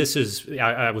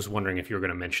 I was wondering if you were going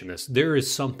to mention this. There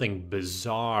is something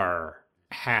bizarre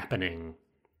happening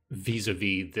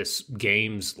vis-a-vis this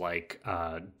game's like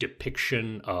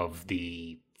depiction of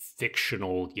the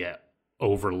fictional yet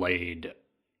overlaid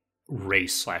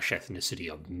race / ethnicity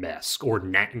of Mesk, or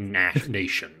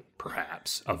nation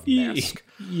perhaps of Mesk.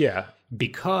 Yeah.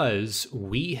 Because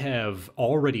we have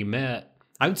already met,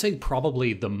 I would say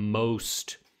probably the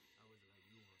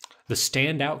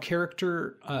standout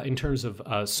character in terms of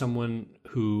someone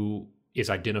who is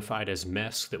identified as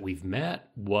Mesk that we've met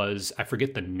was, I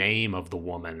forget the name of the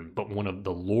woman, but one of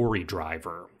the lorry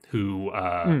driver who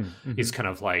is kind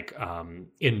of like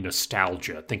in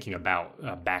nostalgia, thinking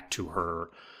about back to her,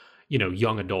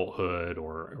 young adulthood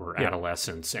or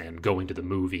adolescence, and going to the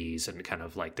movies, and kind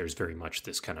of like there's very much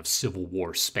this kind of Civil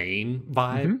War Spain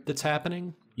vibe that's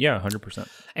happening. Yeah, 100%.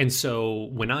 And so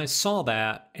when I saw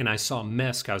that and I saw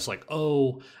Mesk, I was like,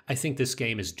 oh, I think this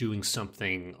game is doing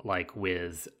something like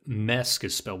with Mesk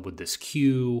is spelled with this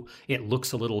Q. It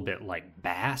looks a little bit like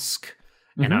Basque.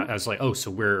 And I was like, oh, so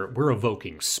we're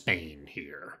evoking Spain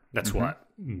here. That's what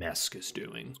Mesk is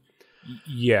doing.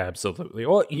 Yeah, absolutely.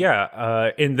 Well,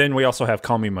 yeah. And then we also have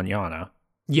Call Me Mañana.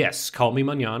 Yes, Call Me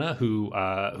Mañana, who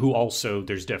also,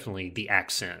 there's definitely the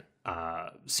accent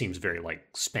seems very like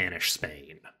Spanish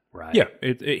Spain, right? Yeah,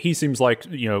 he seems like,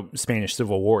 Spanish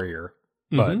civil warrior,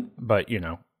 but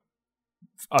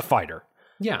a fighter.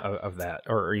 Yeah. Of that,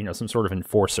 or, some sort of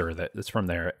enforcer that's from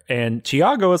there. And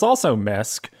Tiago is also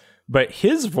Mesk, but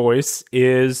his voice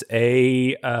is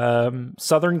a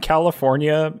Southern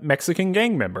California Mexican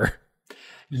gang member.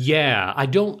 Yeah, I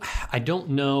don't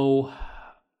know.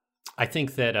 I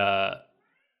think that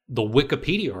the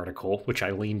Wikipedia article, which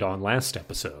I leaned on last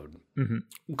episode,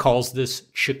 calls this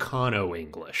Chicano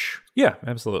English. Yeah,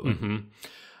 absolutely.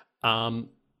 And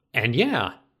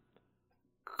yeah,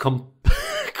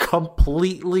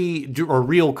 completely a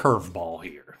real curveball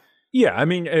here. Yeah, I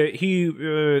mean,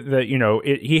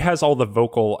 he has all the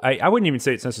vocal. I wouldn't even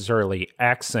say it's necessarily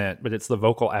accent, but it's the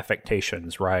vocal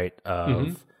affectations, right?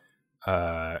 Of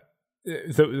the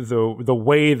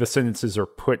way the sentences are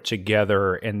put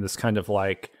together, and this kind of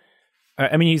like.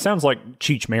 I mean, he sounds like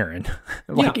Cheech Marin.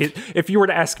 If you were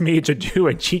to ask me to do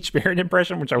a Cheech Marin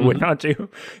impression, which I would not do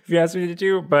if you asked me to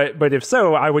do, but if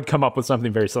so, I would come up with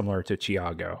something very similar to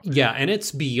Tiago. Yeah, and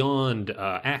it's beyond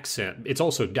accent. It's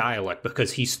also dialect,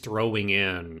 because he's throwing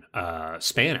in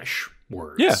Spanish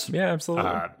words. Yeah,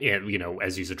 absolutely. And,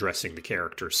 as he's addressing the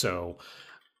character. So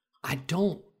I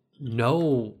don't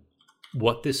know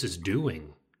what this is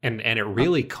doing. And it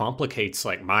really complicates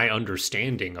like my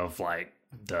understanding of like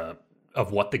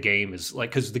of what the game is like,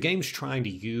 because the game's trying to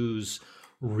use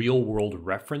real world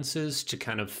references to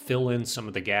kind of fill in some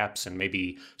of the gaps and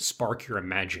maybe spark your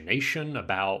imagination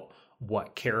about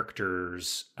what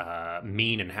characters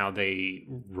mean and how they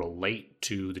relate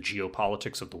to the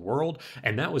geopolitics of the world.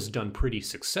 And that was done pretty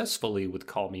successfully with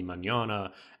Call Me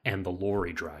Mañana and The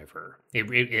Lorry Driver.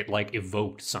 It like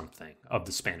evoked something of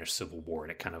the Spanish Civil War,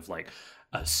 and it kind of like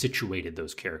situated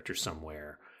those characters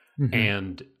somewhere.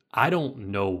 And I don't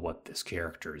know what this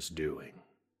character is doing.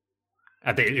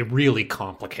 I think it really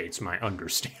complicates my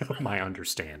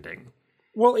understanding.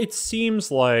 Well, it seems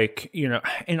like,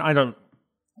 and I don't.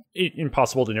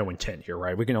 Impossible to know intent here,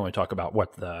 right? We can only talk about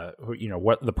what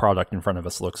the product in front of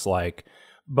us looks like.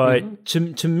 But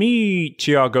to me,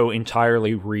 Tiago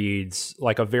entirely reads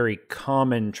like a very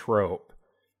common trope,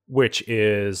 which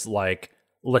is like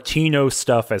Latino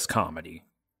stuff as comedy.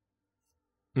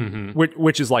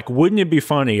 Which is like, wouldn't it be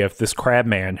funny if this crab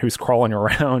man who's crawling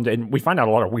around, and we find out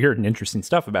a lot of weird and interesting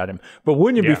stuff about him, but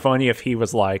wouldn't it be funny if he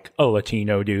was like a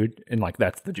Latino dude, and like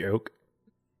that's the joke?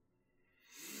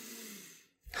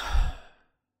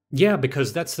 Yeah,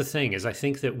 because that's the thing, is I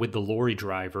think that with The Lorry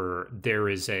Driver, there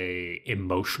is a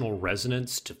emotional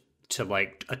resonance to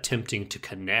like attempting to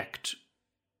connect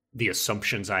the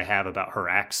assumptions I have about her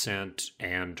accent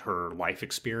and her life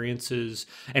experiences,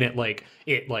 and it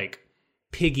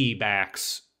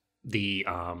piggybacks the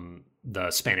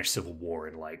Spanish Civil War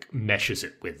and like meshes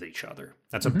it with each other.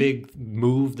 That's a big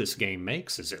move this game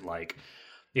makes, is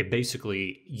it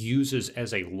basically uses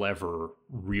as a lever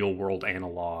real world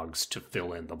analogs to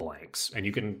fill in the blanks. And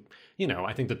you can,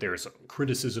 I think that there's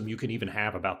criticism you can even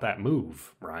have about that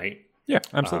move, right? Yeah,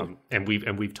 absolutely.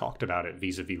 And we've talked about it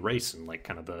vis-a-vis race and like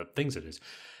kind of the things it is.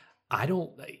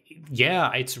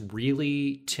 It's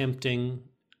really tempting.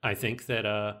 I think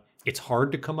that it's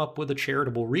hard to come up with a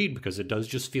charitable read, because it does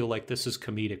just feel like this is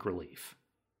comedic relief.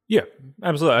 Yeah,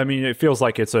 absolutely. I mean, it feels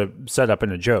like it's a setup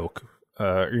and a joke.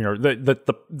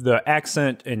 The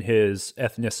accent and his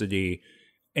ethnicity,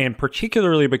 and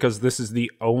particularly because this is the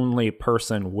only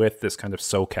person with this kind of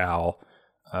SoCal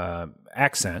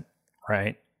accent,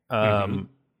 right? That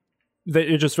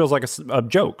it just feels like a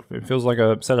joke. It feels like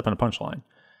a setup and a punchline.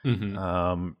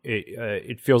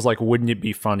 It feels like, wouldn't it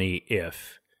be funny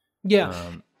if?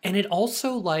 Yeah. And it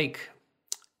also like,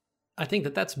 I think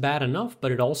that that's bad enough,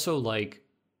 but it also like,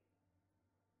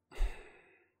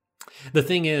 the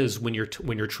thing is, when you're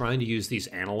trying to use these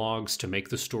analogs to make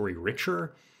the story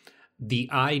richer, the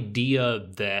idea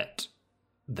that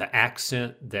the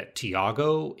accent that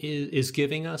Tiago is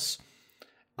giving us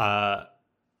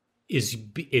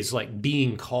is like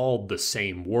being called the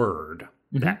same word,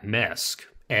 that Mesk,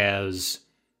 as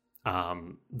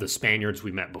the Spaniards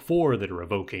we met before that are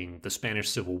evoking the Spanish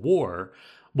Civil War,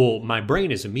 well, my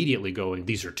brain is immediately going,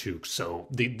 these are two, so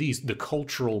the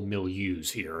cultural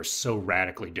milieus here are so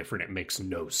radically different, it makes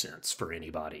no sense for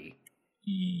anybody.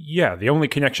 Yeah, the only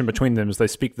connection between them is they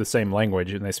speak the same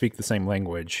language, and they speak the same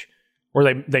language,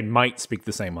 or they might speak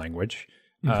the same language.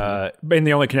 And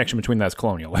the only connection between that is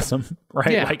colonialism,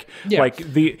 right? Yeah.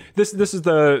 This is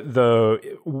the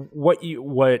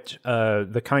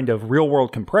kind of real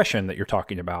world compression that you're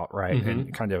talking about, right?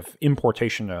 And kind of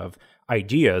importation of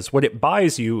ideas. What it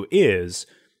buys you is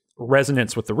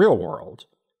resonance with the real world.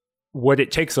 What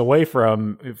it takes away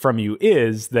from you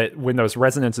is that when those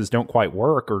resonances don't quite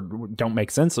work or don't make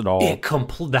sense at all,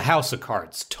 the house of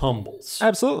cards tumbles.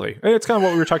 Absolutely. It's kind of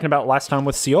what we were talking about last time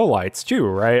with Zeolites too,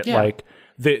 right? Yeah. Like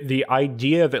the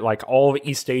idea that like all the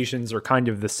East Asians are kind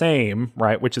of the same,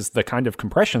 right? Which is the kind of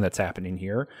compression that's happening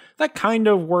here. That kind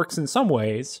of works in some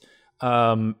ways,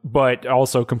 but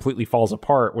also completely falls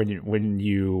apart when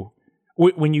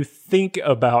you think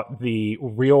about the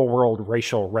real world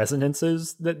racial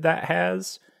resonances that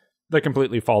has. That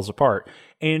completely falls apart.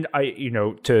 And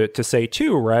to say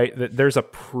too, right, that there's a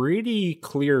pretty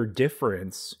clear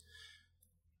difference.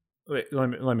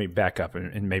 Let me back up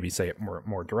and maybe say it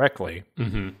more directly.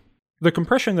 The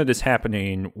compression that is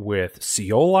happening with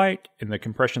Zeolite, and the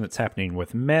compression that's happening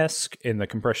with Mesk, and the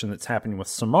compression that's happening with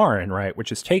Samaran, right,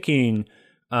 which is taking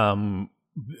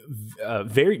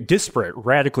very disparate,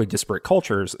 radically disparate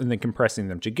cultures and then compressing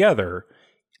them together,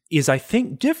 is, I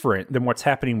think, different than what's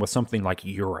happening with something like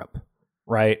Europe,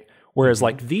 right? Whereas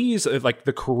like these, like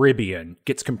the Caribbean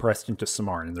gets compressed into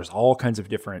Samaran, and there's all kinds of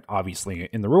different, obviously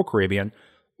in the real Caribbean,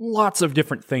 lots of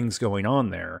different things going on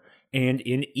there. And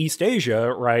in East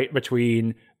Asia, right,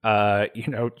 between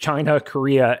China,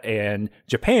 Korea, and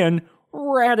Japan,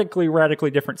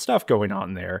 radically different stuff going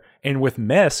on there. And with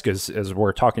Mesk, as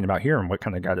we're talking about here and what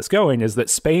kind of got us going, is that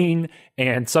Spain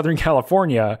and Southern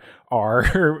California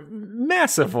are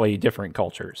massively different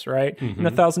cultures, right? In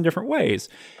 1,000 different ways.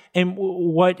 And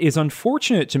what is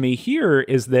unfortunate to me here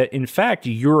is that, in fact,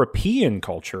 European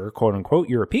culture, quote unquote,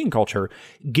 European culture,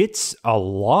 gets a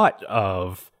lot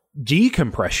of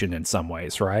decompression in some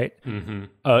ways, right?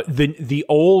 The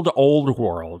old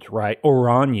world, right?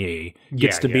 Oranje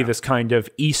gets to be this kind of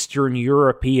Eastern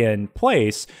European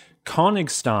place.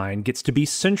 Königstein gets to be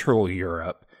Central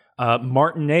Europe.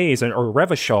 Martinez or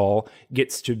Revachol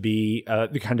gets to be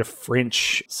the kind of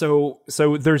French. So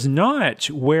there's not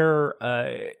where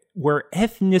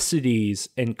ethnicities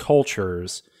and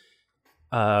cultures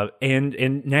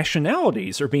and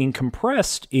nationalities are being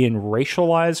compressed in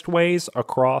racialized ways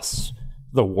across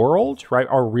the world, right?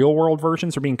 Our real world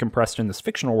versions are being compressed in this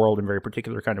fictional world in very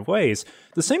particular kind of ways.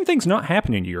 The same thing's not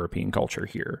happening to European culture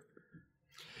here.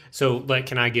 So, like,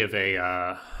 can I give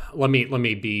a let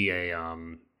me be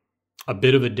a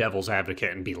bit of a devil's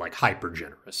advocate and be like hyper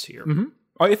generous here.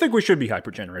 I think we should be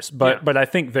hyper generous, but I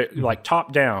think that like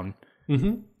top down,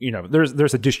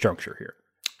 there's a disjuncture here.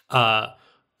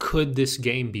 Could this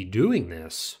game be doing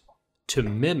this to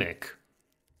mimic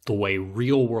the way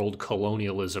real world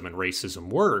colonialism and racism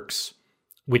works,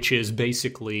 which is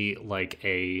basically like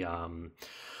a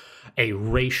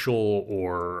racial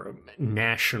or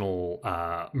national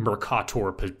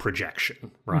Mercator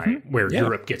projection, right? Where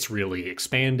Europe gets really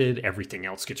expanded, everything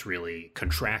else gets really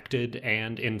contracted,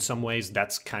 and in some ways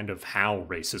that's kind of how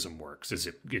racism works, is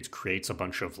it creates a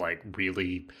bunch of like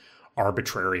really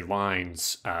arbitrary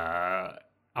lines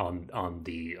on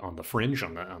the fringe,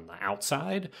 on the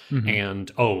outside,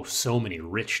 and so many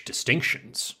rich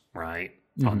distinctions, right,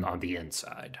 on the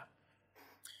inside.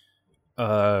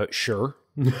 Sure.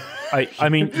 I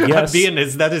mean, yes.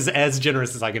 That is as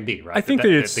generous as I can be, right? I think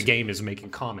that the game is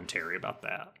making commentary about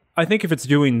that. I think if it's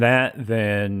doing that,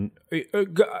 then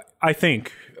I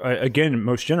think, again,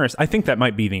 most generous, I think that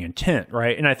might be the intent,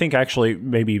 right? And I think actually,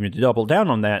 maybe even to double down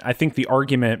on that, I think the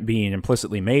argument being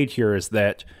implicitly made here is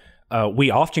that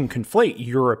we often conflate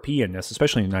Europeanness,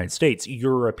 especially in the United States.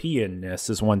 Europeanness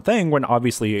is one thing when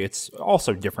obviously it's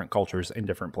also different cultures in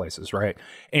different places, right?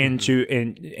 And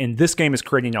and this game is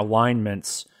creating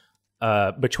alignments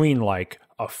between like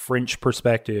a French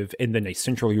perspective and then a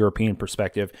Central European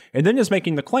perspective, and then is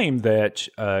making the claim that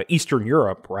Eastern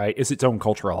Europe, right, is its own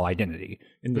cultural identity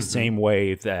in the same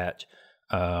way that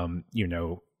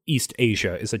East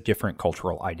Asia is a different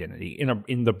cultural identity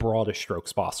in the broadest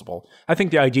strokes possible. I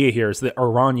think the idea here is that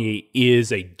Oranje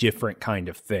is a different kind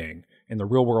of thing, and the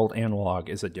real world analog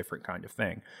is a different kind of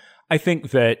thing. I think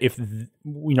that if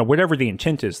whatever the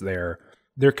intent is there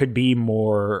could be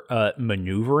more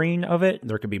maneuvering of it.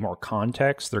 There could be more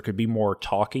context. There could be more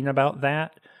talking about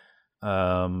that.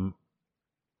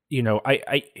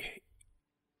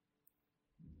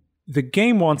 the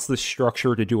game wants the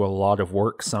structure to do a lot of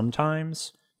work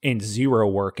sometimes and zero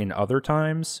work in other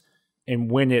times.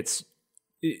 And when it's,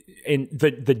 and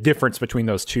the difference between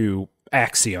those two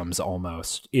axioms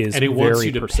almost is, and it very wants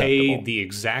you to pay perceptible. the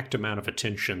exact amount of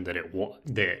attention that it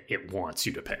wants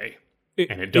you to pay.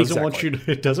 And it doesn't want you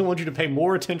to, pay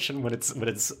more attention when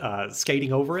it's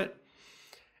skating over it.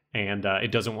 And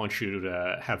it doesn't want you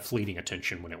to have fleeting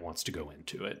attention when it wants to go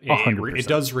into it. 100%. It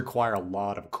does require a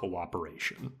lot of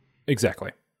cooperation.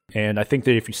 Exactly. And I think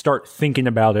that if you start thinking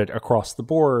about it across the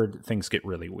board, things get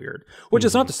really weird. Which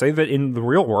is not to say that in the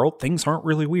real world, things aren't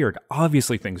really weird.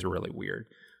 Obviously, things are really weird.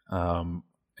 And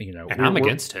I'm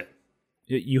against it.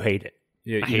 You hate it.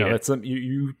 I hate it. That's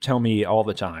you tell me all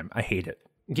the time. I hate it.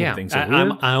 Yeah,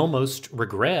 I almost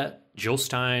regret Jill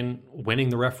Stein winning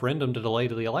the referendum to delay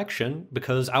the election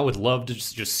because I would love to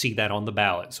just see that on the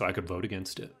ballot so I could vote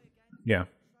against it. Yeah.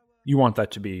 You want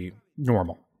that to be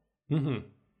normal. Mm-hmm.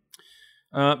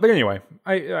 But anyway,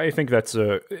 I think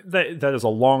that is a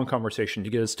long conversation to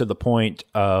get us to the point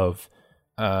of,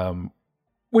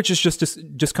 which is just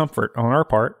discomfort on our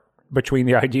part between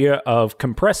the idea of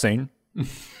compressing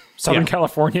Southern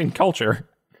Californian culture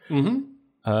into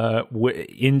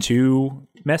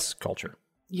mess culture,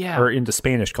 or into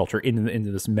Spanish culture,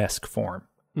 into this mesc form.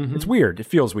 Mm-hmm. It's weird. It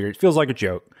feels weird. It feels like a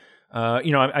joke.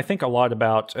 I think a lot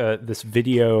about this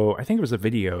video. I think it was a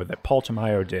video that Paul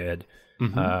Tamayo did.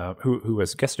 Who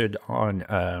has guested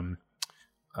on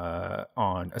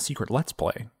a secret Let's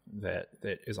Play that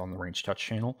is on the Range Touch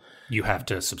channel. You have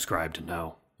to subscribe to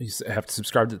know. You have to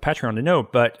subscribe to the Patreon to know.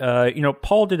 But,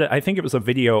 Paul did, I think it was a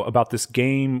video about this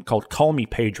game called Call Me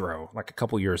Pedro, like a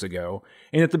couple years ago.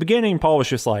 And at the beginning, Paul was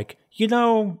just like,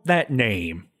 that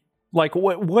name. Like,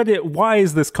 why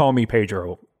is this Call Me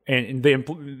Pedro? And the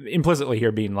implicitly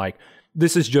here being like,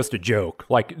 this is just a joke,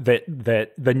 like that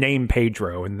the name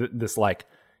Pedro and this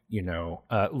Latino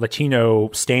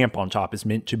stamp on top is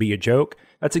meant to be a joke.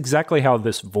 That's exactly how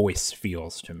this voice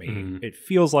feels to me. Mm-hmm. It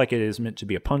feels like it is meant to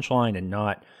be a punchline and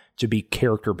not to be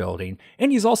character building.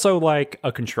 And he's also like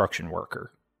a construction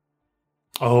worker.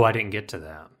 Oh, I didn't get to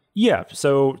that. Yeah,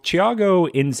 so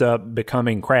Thiago ends up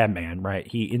becoming Crabman, right?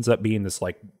 He ends up being this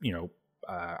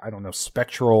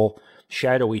spectral,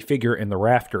 shadowy figure in the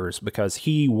rafters because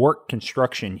he worked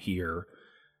construction here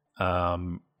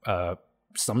some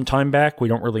time back. We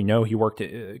don't really know. He worked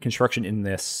construction in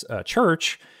this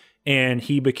church, and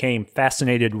he became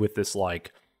fascinated with this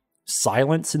like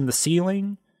silence in the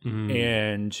ceiling. Mm.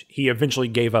 And he eventually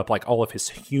gave up like all of his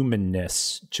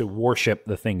humanness to worship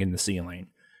the thing in the ceiling.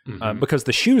 Mm-hmm. Because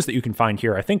the shoes that you can find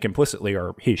here, I think implicitly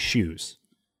are his shoes.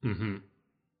 Mm-hmm.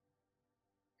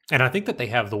 And I think that they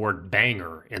have the word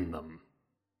banger in them.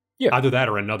 Yeah. Either that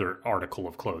or another article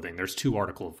of clothing. There's 2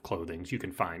 articles of clothing you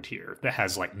can find here that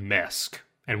has like mesc.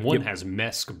 And one has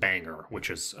mesc banger,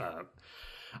 which is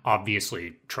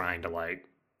obviously trying to like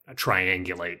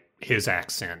triangulate his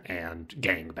accent and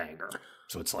gangbanger.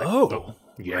 So it's like,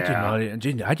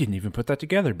 I didn't even put that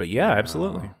together, but yeah,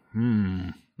 absolutely.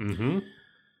 Mm-hmm.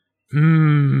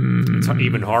 It's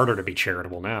even harder to be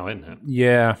charitable now, isn't it?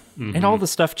 Yeah, and all the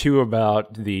stuff too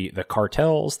about the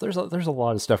cartels. There's a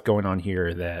lot of stuff going on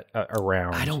here that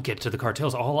around. I don't get to the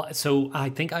cartels. So I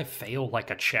think I fail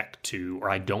like a check to, or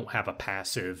I don't have a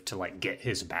passive to like get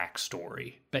his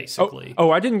backstory. Basically.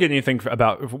 Oh, I didn't get anything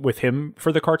with him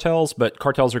for the cartels, but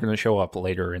cartels are going to show up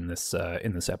later in this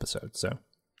episode. So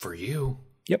for you,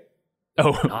 yep.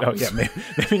 Oh yeah,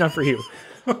 maybe not for you.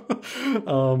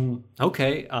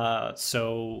 Okay.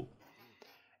 So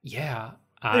yeah.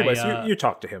 Anyways, you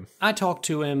talk to him. I talk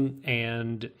to him,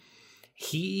 and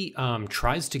he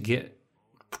tries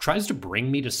to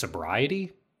bring me to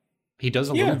sobriety. He does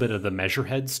a little bit of the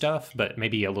Measurehead stuff, but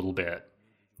maybe a little bit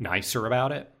nicer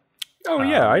about it. Oh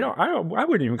yeah, I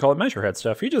wouldn't even call it Measurehead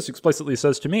stuff. He just explicitly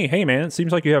says to me, "Hey man, it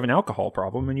seems like you have an alcohol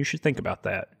problem, and you should think about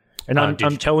that." And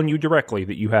I'm telling you directly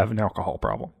that you have an alcohol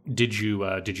problem. Did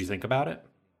you think about it?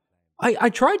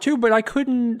 I tried to, but I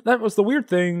couldn't. That was the weird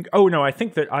thing. Oh no, I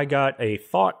think that I got a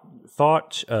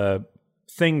thought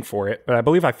thing for it, but I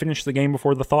believe I finished the game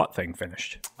before the thought thing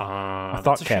finished. A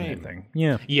thought cabinet thing.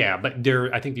 Yeah. Yeah, but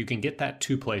I think you can get that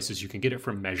 2 places. You can get it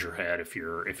from Measurehead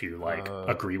if you like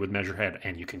agree with Measurehead,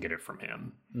 and you can get it from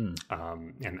him.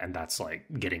 And that's like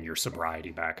getting your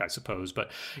sobriety back, I suppose.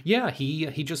 But yeah,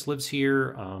 he just lives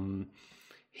here.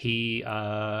 He's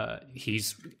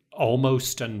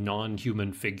almost a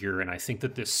non-human figure, and I think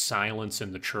that this silence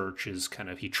in the church is kind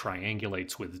of, he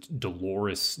triangulates with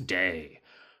Dolores Day,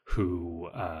 who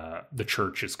the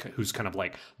church is, who's kind of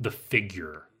like the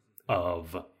figure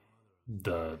of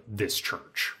this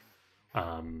church.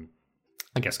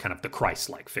 I guess kind of the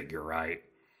Christ-like figure, right?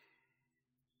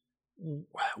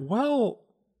 Well,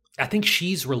 I think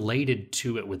she's related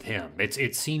to it with him.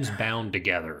 It seems bound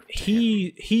together.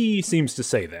 he seems to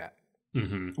say that.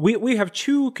 Mm-hmm. We have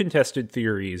two contested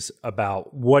theories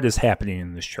about what is happening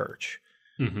in this church.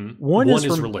 Mm-hmm. One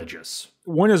is religious.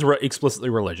 One is explicitly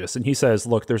religious, and he says,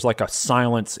 look, there's like a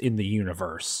silence in the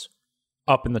universe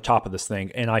up in the top of this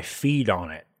thing, and I feed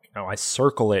on it. I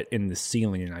circle it in the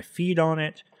ceiling, and I feed on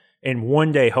it. And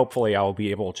one day, hopefully, I'll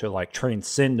be able to like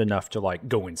transcend enough to like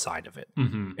go inside of it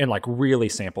and like really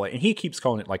sample it. And he keeps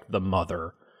calling it like the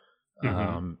mother.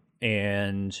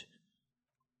 And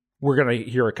we're going to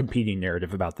hear a competing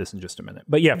narrative about this in just a minute.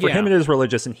 But yeah, for him, it is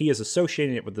religious, and he is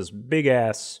associating it with this big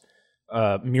ass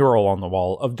mural on the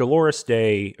wall of Dolores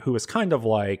Day, who is kind of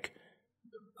like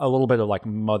a little bit of like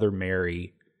Mother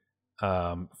Mary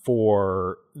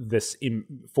for this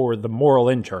for the moral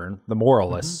intern, the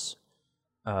moralists.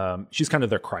 She's kind of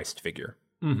their Christ figure.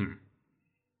 Mm-hmm.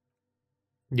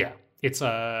 Yeah, it's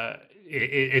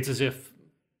as if,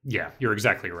 yeah, you're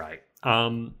exactly right.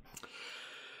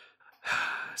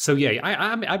 So yeah,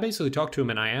 I basically talked to him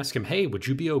and I asked him, hey, would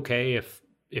you be okay if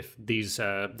these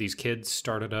kids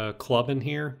started a club in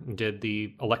here and did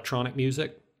the electronic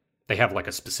music? They have like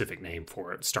a specific name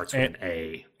for it. It starts with an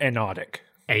A. Anodic.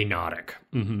 Anodic.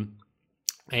 Mm-hmm.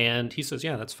 And he says,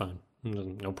 yeah, that's fine.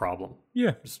 No problem.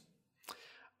 Yeah.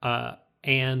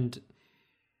 And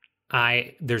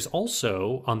there's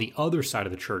also on the other side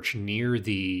of the church near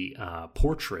the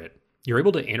portrait, you're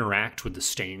able to interact with the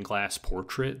stained glass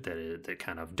portrait that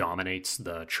kind of dominates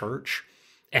the church.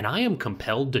 And I am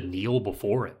compelled to kneel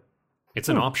before it. It's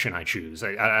an option I choose.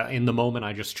 In the moment,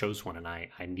 I just chose one, and I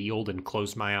kneeled and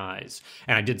closed my eyes.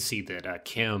 And I did see that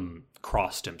Kim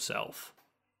crossed himself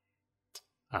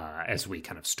as we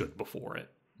kind of stood before it.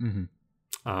 Mm-hmm.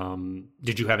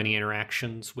 Did you have any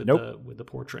interactions with the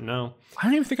portrait? No. I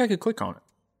don't even think I could click on it.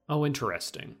 Oh,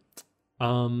 interesting.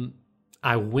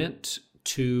 I went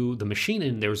to the machine,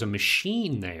 and there was a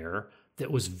machine there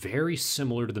that was very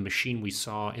similar to the machine we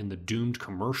saw in the Doomed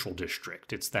Commercial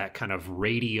District. It's that kind of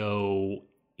radio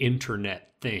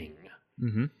internet thing.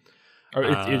 Mm-hmm.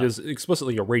 It is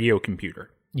explicitly a radio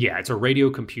computer. Yeah, it's a radio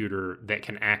computer that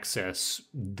can access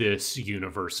this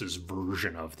universe's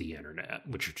version of the internet,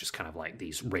 which are just kind of like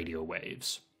these radio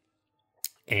waves.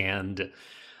 And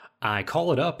I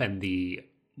call it up, and the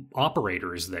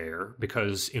operator is there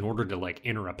because in order to like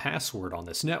enter a password on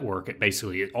this network, it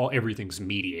basically everything's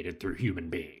mediated through human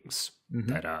beings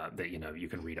that you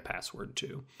can read a password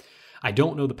to. I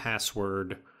don't know the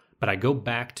password, but I go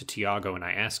back to Tiago and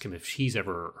I ask him if he's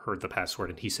ever heard the password,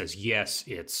 and he says yes,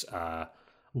 it's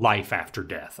life after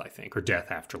death, I think, or death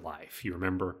after life. You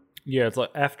remember? Yeah, it's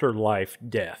like afterlife,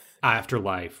 death.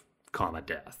 Afterlife,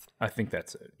 death. I think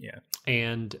that's it, yeah.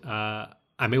 And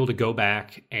I'm able to go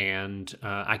back and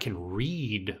I can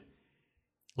read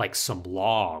like some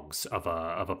logs of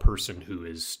a person who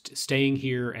is staying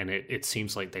here, and it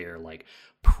seems like they are like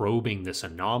probing this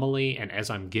anomaly. And as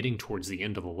I'm getting towards the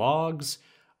end of the logs,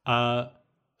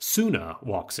 Suna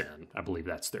walks in. I believe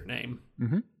that's their name.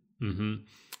 Mm-hmm. Mm-hmm.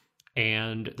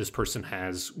 And this person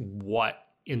has what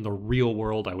in the real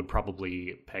world I would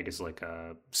probably peg as like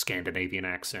a Scandinavian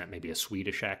accent, maybe a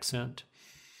Swedish accent.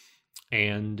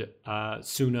 And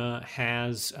Suna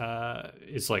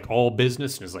is like all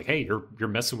business and is like, hey, you're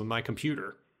messing with my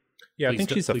computer. Yeah, I think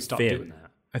she's a stop Finn. doing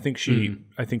that. I think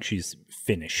she's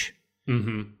Finnish.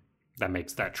 Mm-hmm.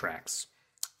 That tracks.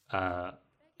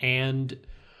 And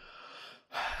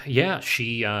yeah,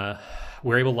 she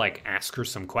we're able to like ask her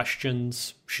some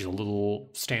questions. She's a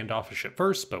little standoffish at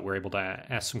first, but we're able to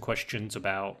ask some questions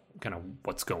about kind of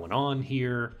what's going on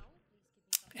here.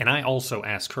 And I also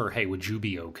ask her, hey, would you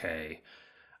be okay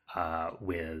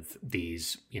with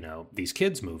these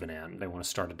kids moving in? They want to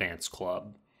start a dance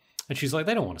club. And she's like,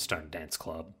 they don't want to start a dance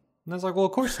club. And I was like, well,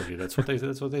 of course they do. That's what they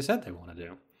said they want to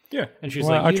do. Yeah. And she's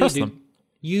I trust them.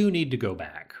 You need to go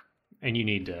back and you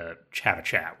need to have a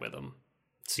chat with them,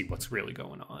 see what's really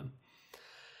going on.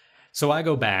 So I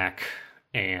go back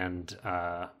and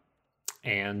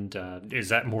is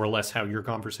that more or less how your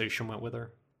conversation went with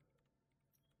her?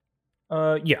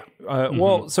 Yeah.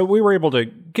 Well, so we were able to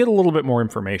get a little bit more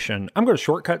information. I'm going to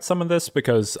shortcut some of this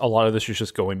because a lot of this is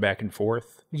just going back and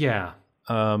forth. Yeah.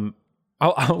 I'll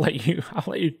let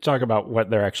you talk about what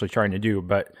they're actually trying to do.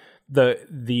 But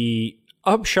the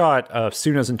upshot of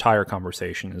Suna's entire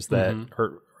conversation is that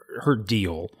her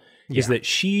deal is that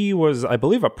she was, I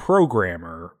believe, a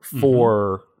programmer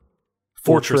for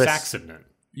Fortress Accident.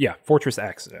 Yeah, Fortress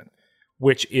Accident,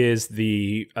 which is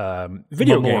the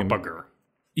video game.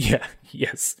 Yeah,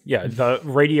 yes. Yeah, the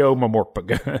Radio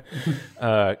Mamorpug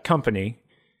company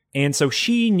And so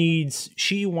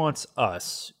she wants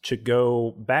us to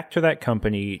go back to that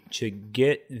company to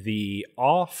get the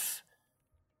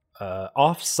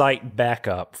off-site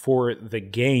backup for the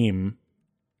game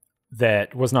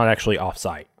that was not actually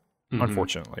off-site,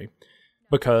 unfortunately,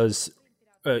 because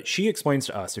she explains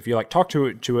to us, if you like talk to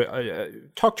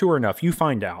her enough, you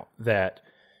find out that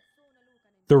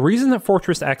the reason that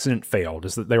Fortress Accident failed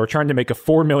is that they were trying to make a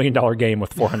 $4 million game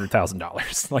with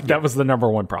 $400,000. Like that was the number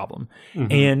one problem.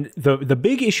 And the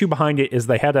big issue behind it is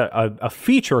they had a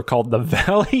feature called the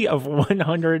Valley of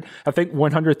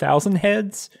 100,000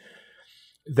 heads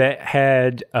that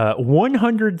had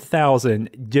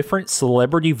 100,000 different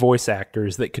celebrity voice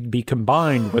actors that could be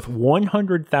combined with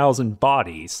 100,000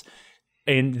 bodies,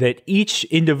 and that each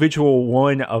individual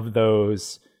one of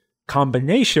those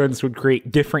combinations would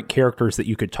create different characters that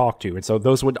you could talk to. And so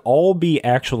those would all be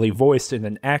actually voiced and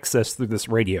then accessed through this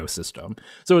radio system.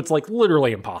 So it's like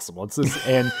literally impossible. It's this,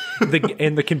 and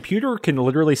the computer can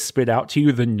literally spit out to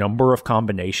you the number of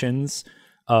combinations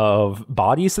of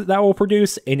bodies that will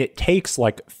produce, and it takes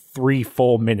like 3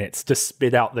 full minutes to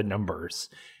spit out the numbers.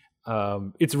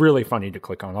 It's really funny to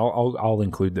click on. I'll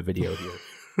include the video here.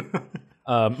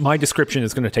 My description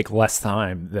is going to take less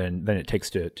time than it takes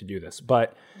to do this,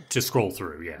 but to scroll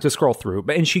through, yeah. To scroll through.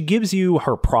 And she gives you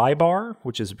her pry bar,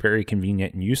 which is very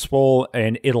convenient and useful,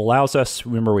 and it allows us,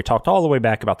 remember we talked all the way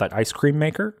back about that ice cream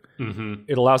maker? Mm-hmm.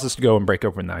 It allows us to go and break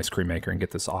open the ice cream maker and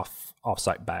get this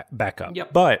off-site backup.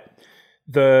 Yep. But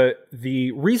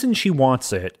the reason she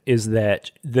wants it is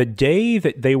that the day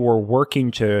that they were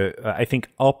working to, I think,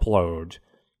 upload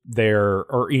their,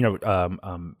 or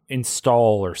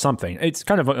install or something. It's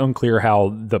kind of unclear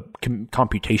how the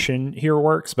computation here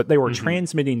works, but they were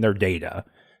transmitting their data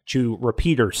to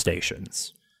repeater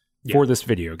stations for this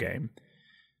video game,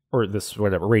 or this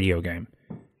whatever radio game,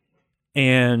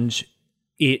 and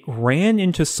it ran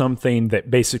into something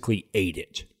that basically ate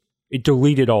it. It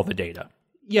deleted all the data.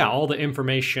 Yeah, all the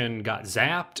information got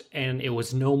zapped, and it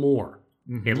was no more.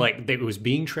 It was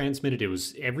being transmitted.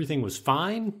 Everything was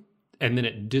fine. And then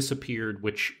it disappeared,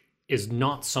 which is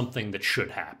not something that should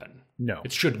happen. No.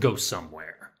 It should go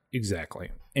somewhere.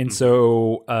 Exactly. And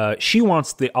so she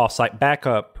wants the offsite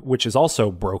backup, which is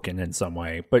also broken in some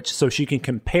way, but so she can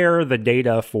compare the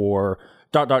data for ...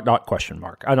 It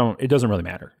doesn't really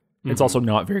matter. It's also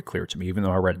not very clear to me, even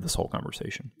though I read this whole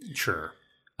conversation. Sure.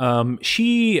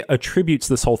 She attributes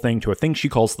this whole thing to a thing she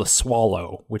calls the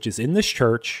swallow, which is in this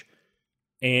church.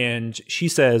 And she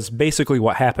says basically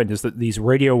what happened is that these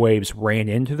radio waves ran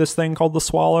into this thing called the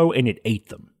swallow and it ate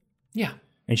them. Yeah.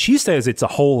 And she says it's a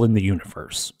hole in the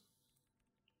universe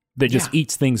that just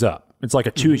eats things up. It's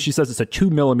like she says it's a 2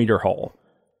 millimeter hole.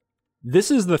 This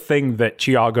is the thing that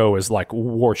Tiago is like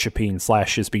worshiping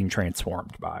 / is being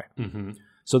transformed by.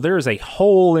 So there is a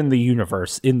hole in the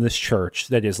universe in this church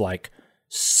that is like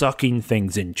sucking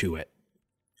things into it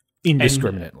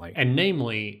indiscriminately. And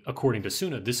namely, according to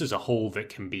Suna, this is a hole that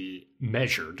can be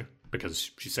measured,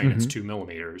 because she's saying it's 2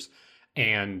 millimeters,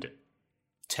 and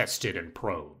tested and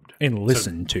probed. And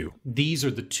listened to. These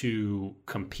are the two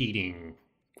competing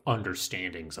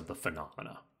understandings of the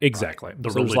phenomena. Exactly. Right? The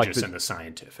religious and the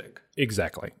scientific.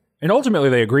 Exactly. And ultimately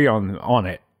they agree on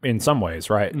it in some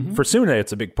ways, right? For Suna,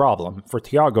 it's a big problem. For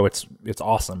Tiago, it's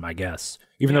awesome, I guess.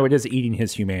 Even though it is eating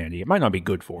his humanity. It might not be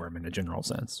good for him in a general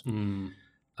sense. I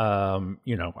don't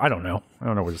know. I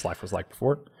don't know what his life was like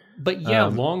before. But yeah,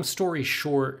 long story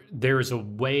short, there's a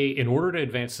way, in order to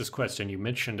advance this question, you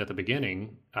mentioned at the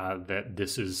beginning that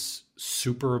this is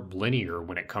super linear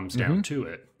when it comes down to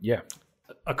it. Yeah.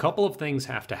 A couple of things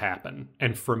have to happen.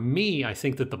 And for me, I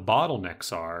think that the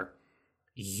bottlenecks are,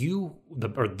 the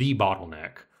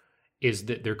bottleneck is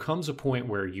that there comes a point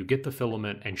where you get the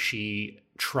filament and she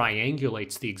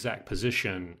triangulates the exact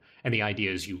position. And the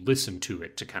idea is you listen to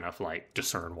it to kind of like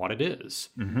discern what it is.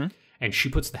 And she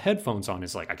puts the headphones on,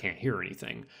 is like, I can't hear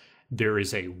anything. There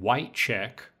is a white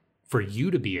check for you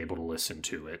to be able to listen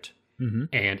to it.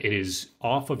 And it is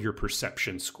off of your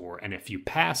perception score. And if you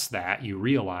pass that, you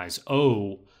realize,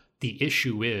 the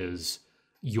issue is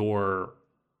your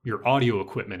audio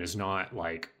equipment is not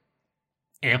like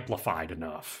amplified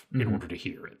enough in order to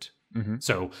hear it.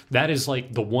 So that is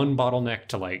like the one bottleneck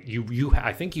to like you.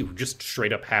 I think you just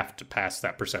straight up have to pass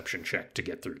that perception check to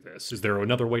get through this. Is there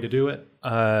another way to do it?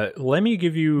 Let me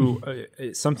give you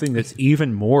something that's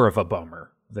even more of a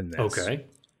bummer than this. Okay.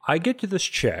 I get to this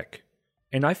check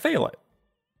and I fail it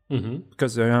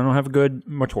because I don't have good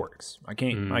motorics. I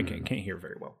can't hear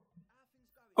very well.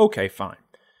 Okay, fine.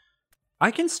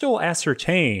 I can still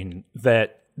ascertain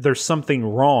that there's something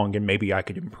wrong and maybe I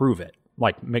could improve it.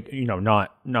 Like,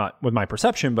 not with my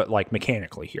perception, but like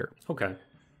mechanically here. Okay.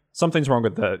 something's wrong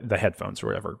with the headphones or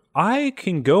whatever. I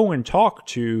can go and talk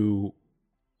to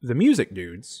the music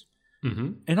dudes,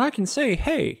 and I can say,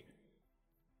 hey,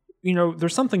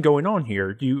 there's something going on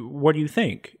here. What do you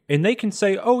think? And they can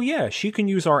say, oh yeah, she can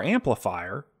use our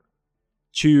amplifier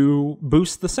to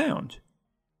boost the sound.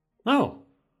 Oh.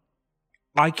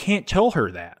 I can't tell her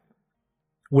that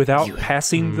without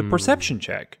passing the perception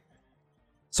check.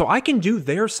 So I can do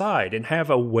their side and have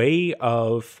a way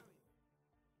of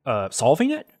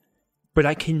solving it, but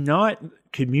I cannot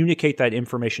communicate that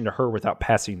information to her without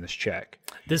passing this check.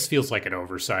 This feels like an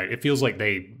oversight. It feels like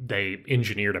they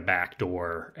engineered a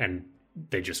backdoor and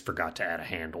they just forgot to add a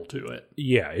handle to it.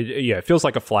 Yeah, it feels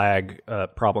like a flag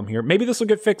problem here. Maybe this will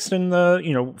get fixed in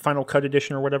the Final Cut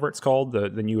edition or whatever it's called, the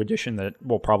new edition that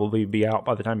will probably be out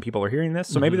by the time people are hearing this.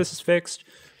 So maybe this is fixed.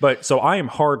 But so I am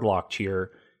hard locked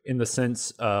here in the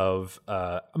sense of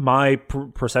my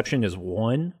perception is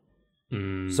 1,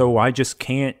 so I just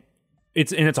can't.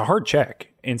 It's a hard check,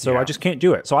 and so I just can't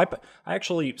do it. So I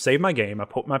actually saved my game. I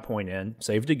put my point in,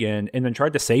 saved again, and then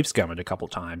tried to save scum it a couple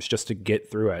times just to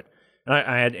get through it. And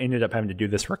I had ended up having to do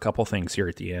this for a couple things here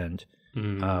at the end,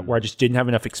 where I just didn't have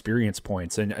enough experience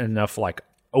points and enough like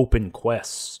open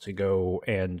quests to go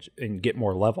and get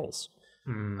more levels.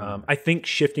 I think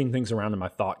shifting things around in my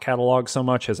thought catalog so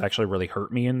much has actually really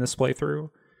hurt me in this playthrough,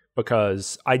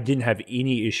 because I didn't have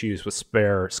any issues with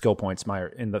spare skill points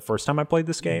in the first time I played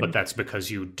this game. But that's because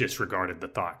you disregarded the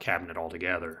thought cabinet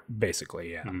altogether.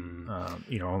 Basically, yeah.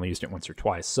 I only used it once or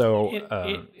twice. So,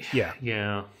 yeah.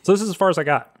 Yeah. So this is as far as I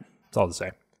got. That's all to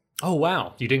say. Oh,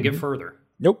 wow. You didn't get further.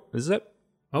 Nope. This is it.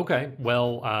 Okay.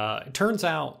 Well, it turns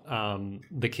out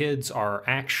the kids are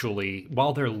actually,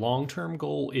 while their long-term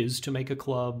goal is to make a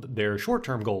club, their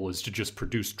short-term goal is to just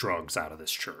produce drugs out of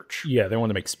this church. Yeah, they want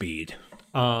to make speed.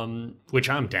 Which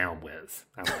I'm down with.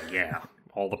 I'm like, yeah,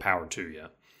 all the power to you.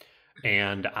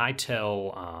 And I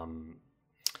tell,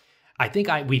 I think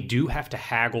we do have to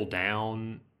haggle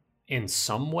down in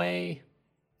some way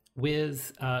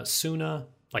with Suna.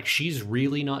 Like, she's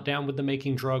really not down with the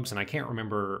making drugs, and I can't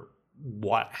remember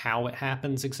how it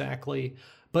happens exactly.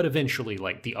 But eventually,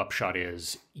 like, the upshot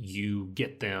is you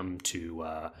get them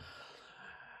to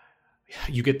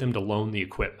loan the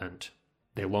equipment.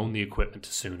 They loan the equipment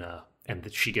to Suna, and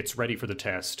that she gets ready for the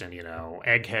test, and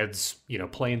Egghead's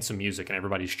playing some music and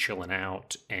everybody's chilling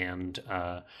out, and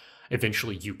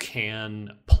eventually you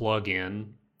can plug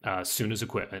in Suna's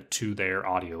equipment to their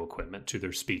audio equipment, to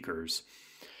their speakers,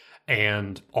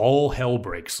 and all hell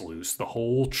breaks loose. The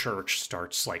whole church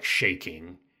starts like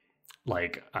shaking,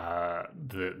 like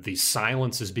the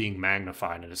silence is being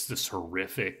magnified, and it's this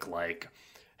horrific like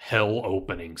hell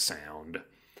opening sound.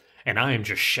 And I am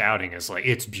just shouting as like,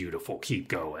 it's beautiful, keep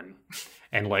going.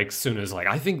 And like, soon as like,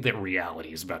 I think that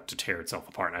reality is about to tear itself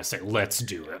apart. And I say, let's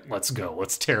do it. Let's go.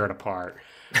 Let's tear it apart.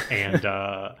 And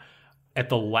at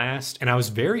the last, and I was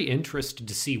very interested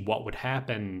to see what would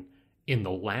happen in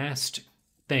the last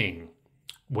thing,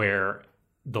 where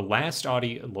the last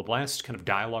kind of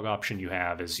dialogue option you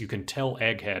have is you can tell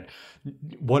Egghead,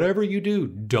 whatever you do,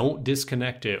 don't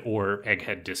disconnect it, or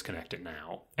Egghead, disconnect it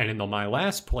now. And in my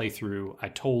last playthrough, I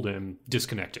told him,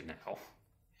 disconnect it now.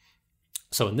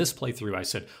 So in this playthrough, I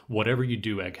said, whatever you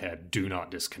do, Egghead, do not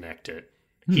disconnect it.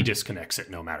 He disconnects it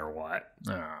no matter what.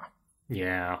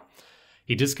 Yeah.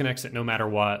 He disconnects it no matter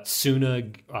what. Suna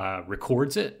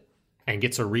records it and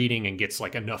gets a reading and gets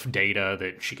like enough data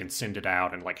that she can send it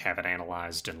out and like have it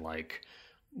analyzed and like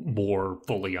more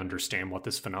fully understand what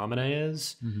this phenomena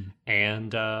is.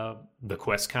 And the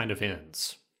quest kind of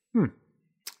ends. You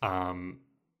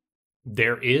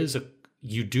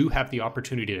do have the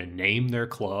opportunity to name their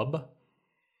club,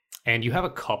 and you have a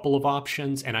couple of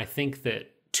options, and I think that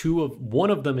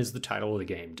one of them is the title of the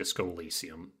game, Disco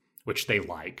Elysium, which they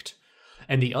liked.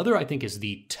 And the other, I think, is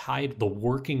the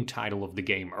working title of the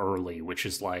game early, which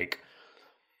is like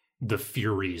The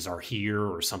Furies Are Here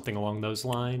or something along those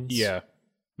lines. Yeah.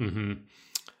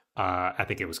 I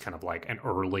think it was kind of like an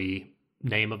early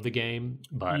name of the game.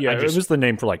 But yeah, it was the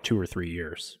name for like 2 or 3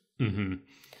 years.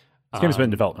 This game's been in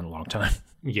development a long time.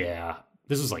 Yeah.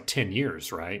 This was like 10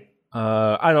 years, right?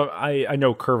 I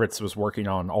know Kurvitz was working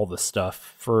on all this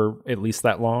stuff for at least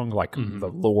that long, like the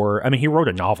lore. I mean, he wrote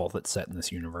a novel that's set in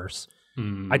this universe.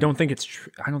 I don't think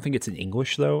it's in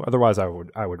English though. Otherwise, I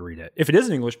would read it. If it is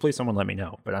in English, please someone let me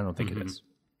know. But I don't think it is.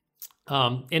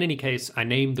 In any case, I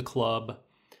named the club,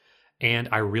 and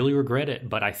I really regret it.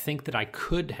 But I think that I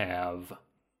could have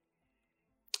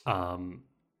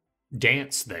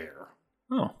danced there.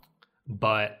 Oh.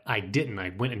 But I didn't. I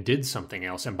went and did something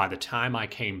else, and by the time I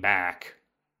came back,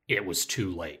 it was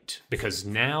too late. Because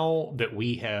now that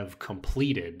we have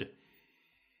completed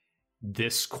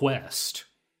this quest,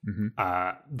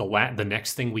 Mm-hmm. the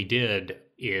next thing we did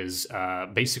is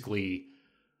basically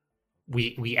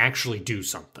we actually do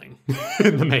something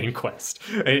in the main quest.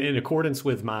 In accordance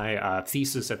with my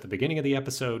thesis at the beginning of the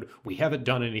episode, we haven't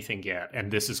done anything yet, and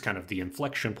this is kind of the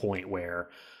inflection point where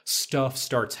stuff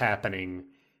starts happening,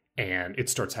 and it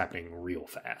starts happening real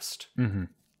fast. Mm-hmm.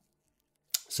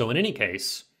 So in any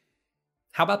case,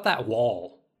 how about that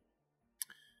wall?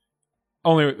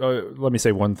 Only, let me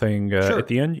say one thing Sure. at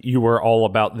the end. You were all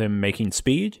about them making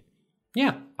speed.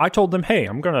 Yeah. I told them, hey,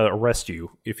 I'm going to arrest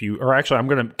you if you, or actually, I'm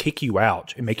going to kick you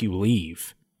out and make you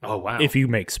leave Oh, wow. if you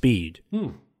make speed.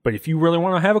 Hmm. But if you really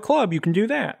want to have a club, you can do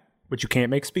that. But you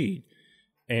can't make speed.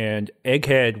 And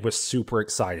Egghead was super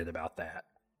excited about that.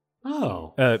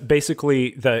 Oh.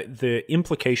 Basically, the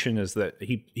implication is that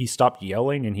he stopped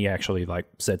yelling and he actually like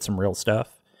said some real stuff.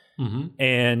 Mm-hmm.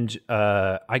 And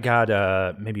I got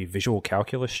a maybe visual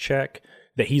calculus check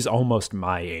that he's almost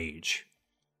my age.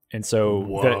 And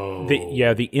so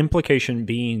the implication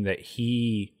being that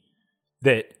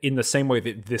that in the same way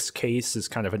that this case is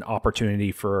kind of an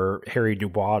opportunity for Harry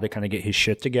Dubois to kind of get his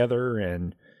shit together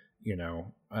and,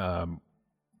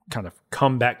 kind of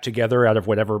come back together out of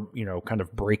whatever, kind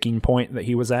of breaking point that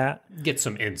he was at. Get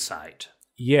some insight.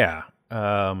 Yeah.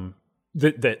 That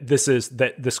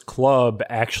this club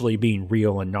actually being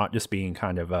real and not just being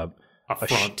kind of a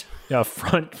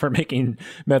front for making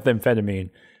methamphetamine.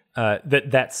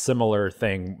 That similar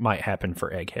thing might happen for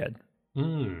Egghead.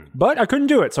 But I couldn't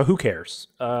do it, so who cares?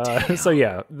 So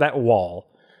yeah, that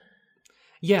wall.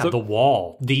 Yeah, the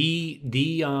wall. The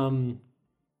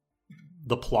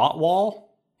plot wall.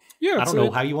 Yeah, I don't know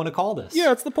how you want to call this.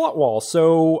 Yeah, it's the plot wall.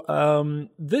 So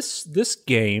this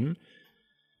game,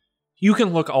 you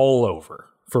can look all over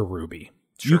for Ruby.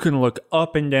 Sure. You can look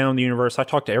up and down the universe. I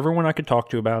talked to everyone I could talk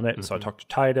to about it. Mm-hmm. So I talked to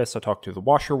Titus, I talked to the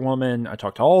washerwoman, I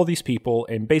talked to all these people,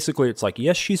 and basically it's like,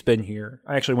 yes, she's been here.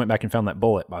 I actually went back and found that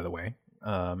bullet, by the way,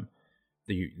 that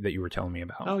you were telling me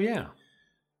about. Oh, yeah.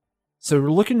 So we're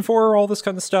looking for all this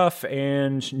kind of stuff,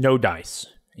 and no dice,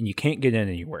 and you can't get in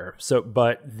anywhere. So,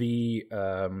 but the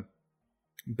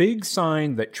big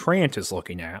sign that Trant is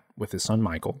looking at with his son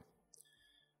Michael,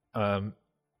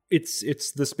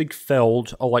 it's this big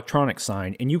Feld electronic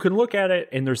sign, and you can look at it,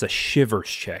 and there's a shivers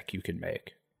check you can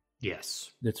make.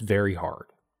 Yes. That's very hard.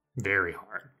 Very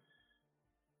hard.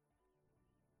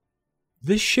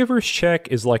 This shivers check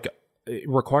is like, it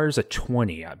requires a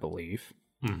 20, I believe.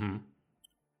 Mm-hmm.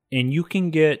 And you can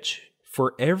get,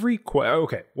 for every...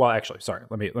 okay, well, actually, sorry,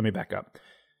 let me back up.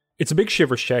 It's a big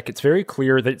shivers check. It's very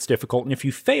clear that it's difficult. And if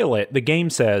you fail it, the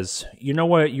game says, you know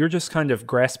what, you're just kind of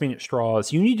grasping at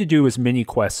straws. You need to do as many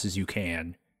quests as you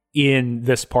can in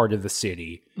this part of the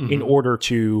city in order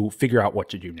to figure out what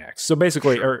to do next. So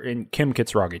basically, and Kim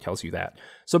Kitsuragi tells you that.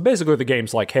 So basically the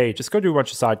game's like, hey, just go do a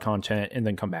bunch of side content and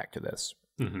then come back to this.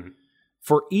 Mm-hmm.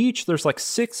 For each, there's like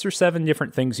 6 or 7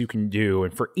 different things you can do.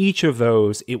 And for each of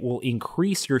those, it will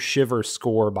increase your shiver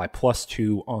score by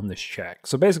 +2 on this check.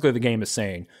 So basically the game is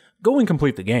saying, go and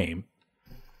complete the game,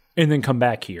 and then come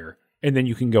back here, and then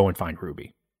you can go and find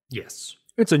Ruby. Yes.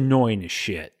 It's annoying as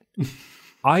shit.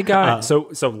 I got so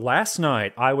last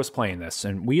night I was playing this,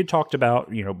 and we had talked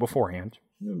about, beforehand,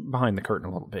 behind the curtain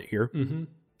a little bit here.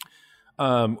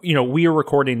 Mm-hmm. We are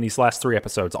recording these last 3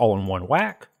 episodes all in one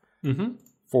whack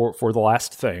for the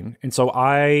last thing. And so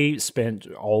I spent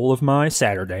all of my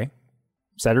Saturday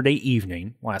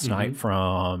evening last night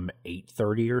from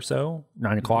 8:30 or so,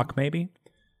 9 o'clock maybe.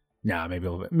 Nah, maybe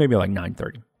a little bit. Maybe like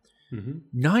 9:30.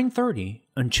 9:30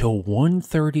 until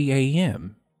 1:30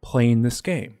 a.m. playing this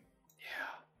game.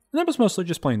 Yeah. And that was mostly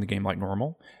just playing the game like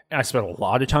normal. And I spent a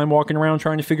lot of time walking around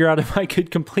trying to figure out if I could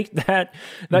complete that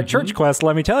church quest,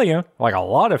 let me tell you. Like a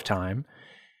lot of time.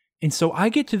 And so I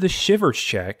get to the shivers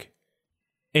check,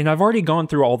 and I've already gone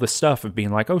through all this stuff of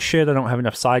being like, oh shit, I don't have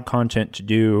enough side content to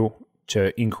do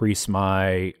to increase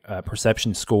my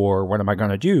perception score. What am I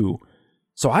going to do?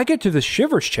 So I get to the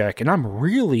shivers check, and I'm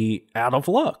really out of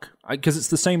luck because it's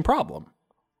the same problem.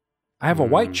 I have a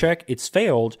white check. It's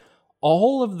failed.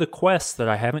 All of the quests that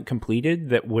I haven't completed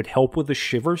that would help with the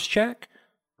shivers check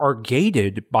are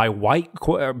gated by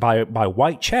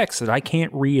white checks that I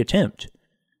can't reattempt.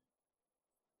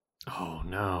 Oh,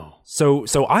 no. So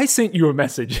I sent you a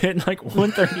message at like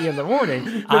 1:30 in the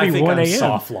morning. I think 1 I'm a.m.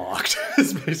 soft-locked,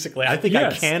 basically. I think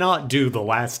I cannot do the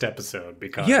last episode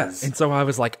because... Yes. And so I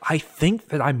was like, I think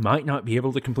that I might not be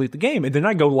able to complete the game. And then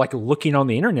I go like looking on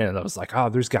the internet, and I was like, oh,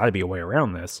 there's got to be a way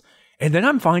around this. And then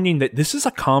I'm finding that this is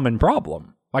a common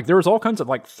problem. Like there was all kinds of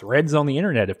like threads on the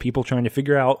internet of people trying to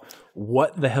figure out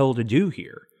what the hell to do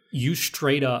here. You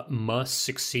straight up must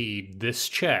succeed this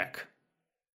check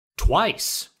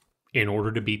twice in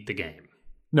order to beat the game.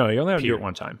 No, you only have to do it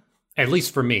one time. At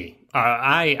least for me.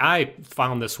 I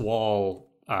found this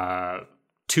wall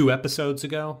 2 episodes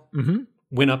ago. Mm-hmm.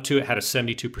 Went up to it, had a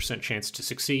 72% chance to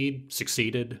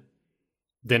succeeded.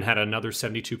 Then had another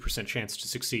 72% chance to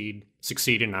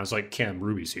succeeded, and I was like, Kim,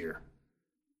 Ruby's here.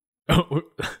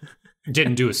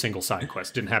 Didn't do a single side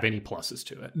quest, didn't have any pluses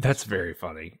to it. That's very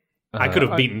funny. I could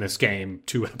have beaten this game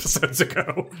 2 episodes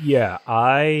ago. Yeah,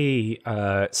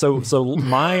 so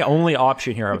my only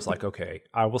option here, I was like, okay,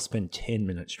 I will spend 10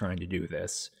 minutes trying to do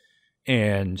this,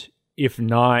 and if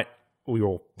not, we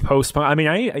will postpone. I mean,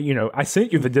 I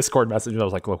sent you the Discord message. I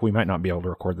was like, look, we might not be able to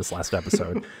record this last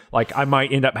episode. Like, I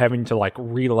might end up having to like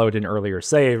reload an earlier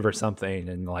save or something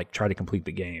and like try to complete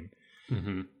the game.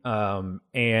 Mm-hmm.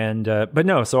 But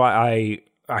no, so I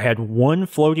had one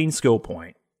floating skill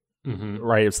point. Mm-hmm.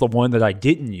 Right, it's the one that I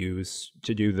didn't use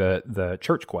to do the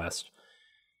church quest,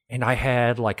 and I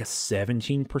had like a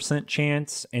 17%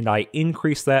 chance, and I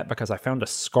increased that because I found a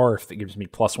scarf that gives me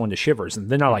 +1 to shivers,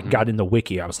 and then I like got in the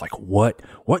wiki. I was like, what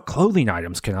clothing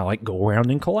items can I like go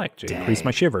around and collect to increase my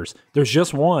shivers? There's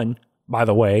just one, by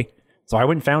the way, so I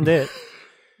went and found it.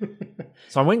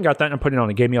 So I went and got that and put it on.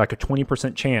 It gave me like a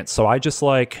 20% chance. So I was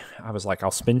like,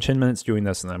 I'll spend 10 minutes doing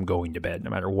this and then I'm going to bed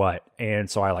no matter what. And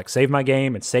so I like saved my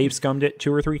game and save scummed it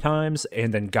 2 or 3 times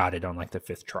and then got it on like the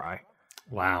 5th try.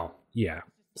 Wow. Yeah.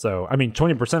 So, I mean,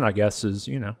 20% I guess is,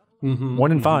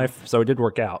 1 in 5. So it did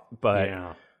work out.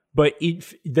 But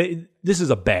this is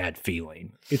a bad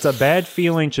feeling. It's a bad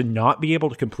feeling to not be able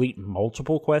to complete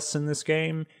multiple quests in this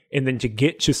game and then to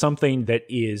get to something that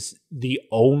is the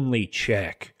only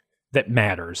check that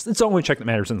matters. It's the only check that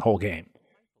matters in the whole game,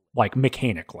 like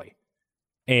mechanically,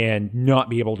 and not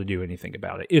be able to do anything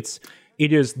about it.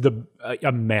 It is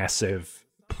a massive,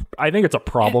 I think it's a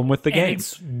problem with the game.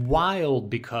 It's wild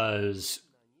because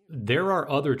there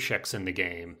are other checks in the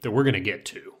game that we're going to get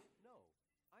to.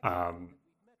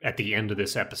 At the end of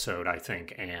this episode, I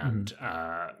think, and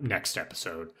next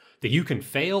episode, that you can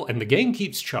fail and the game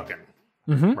keeps chugging,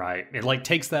 right? It like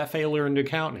takes that failure into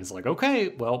account and it's like, okay,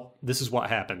 well, this is what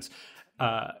happens.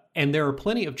 And there are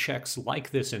plenty of checks like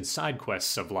this in side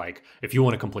quests of like, if you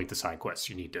want to complete the side quest,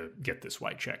 you need to get this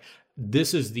white check.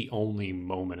 This is the only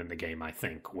moment in the game, I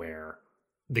think, where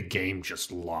the game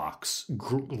just locks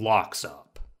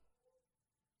up.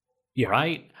 Yeah.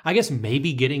 Right? I guess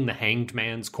maybe getting the hanged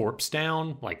man's corpse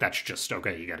down, like that's just,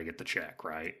 okay, you got to get the check,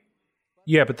 right?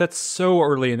 Yeah, but that's so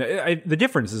early in the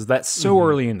difference is that's so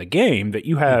early in the game that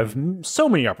you have so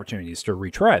many opportunities to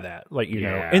retry that. Like, you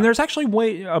know, and there's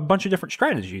actually a bunch of different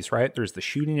strategies, right? There's the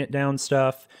shooting it down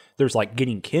stuff. There's like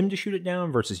getting Kim to shoot it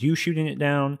down versus you shooting it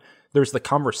down. There's the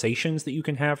conversations that you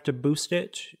can have to boost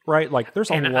it, right? Like there's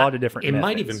a lot of different methods.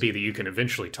 Might even be that you can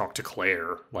eventually talk to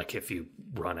Claire, like if you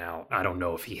run out. I don't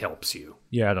know if he helps you.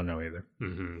 Yeah, I don't know either.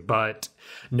 But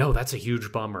no, that's a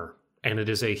huge bummer. And it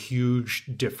is a huge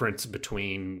difference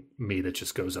between me that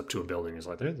just goes up to a building and is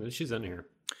like, she's in here.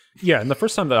 Yeah, and the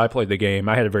first time that I played the game,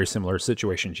 I had a very similar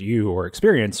situation to you or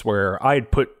experience where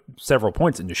I'd put several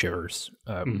points into Shivers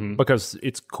because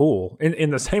it's cool.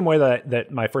 In the same way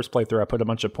that my first playthrough, I put a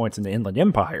bunch of points into Inland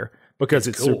Empire because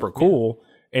it's cool. Super cool.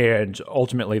 Yeah. And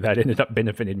ultimately that ended up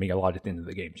benefiting me a lot at the end of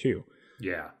the game too.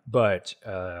 Yeah. But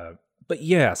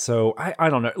yeah, so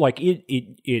I don't know. Like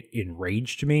it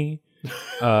enraged me.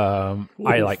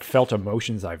 I like felt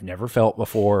emotions I've never felt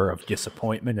before of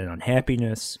disappointment and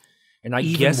unhappiness. And I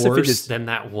guess worse if it is than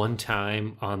that one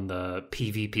time on the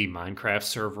PvP Minecraft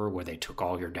server where they took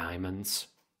all your diamonds.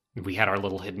 We had our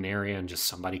little hidden area and just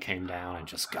somebody came down and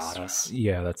just got us.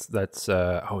 Yeah, that's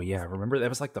oh yeah, remember that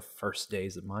was like the first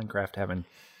days of Minecraft having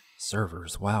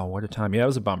servers. Wow, what a time. Yeah, that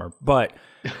was a bummer. But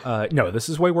no, this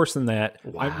is way worse than that.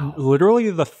 Wow.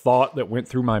 Literally the thought that went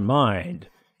through my mind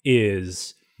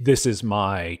is this is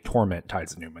my Torment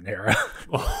Tides of Numenera.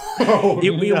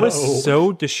 It was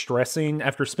so distressing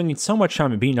after spending so much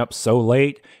time and being up so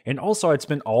late. And also I'd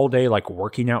spent all day like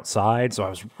working outside. So I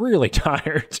was really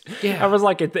tired. Yeah. I was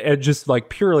like at just like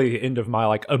purely the end of my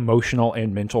like emotional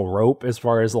and mental rope as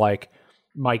far as like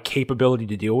my capability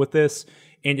to deal with this.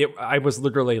 And I was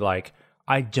literally like,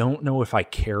 I don't know if I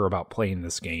care about playing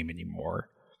this game anymore.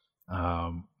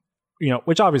 You know,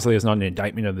 which obviously is not an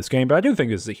indictment of this game, but I do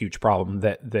think this is a huge problem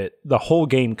that the whole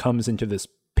game comes into this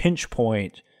pinch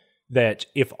point that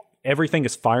if everything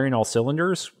is firing all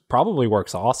cylinders, probably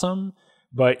works awesome,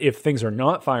 but if things are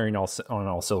not firing on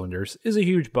all cylinders, is a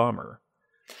huge bummer.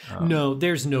 No,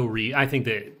 there's no I think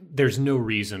that there's no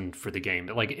reason for the game.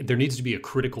 Like, there needs to be a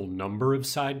critical number of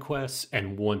side quests,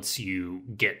 and once you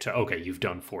get to, okay, you've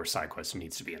done 4 side quests, it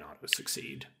needs to be an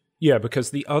auto-succeed. Yeah, because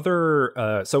the other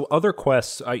other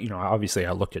quests, obviously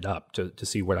I looked it up to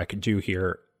see what I could do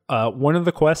here. One of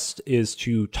the quests is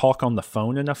to talk on the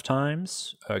phone enough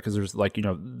times, because there's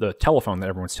the telephone that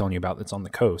everyone's telling you about that's on the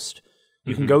coast.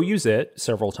 You can go use it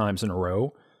several times in a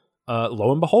row.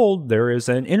 Lo and behold, there is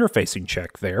an interfacing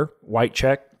check there. White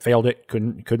check, failed it,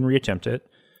 couldn't reattempt it.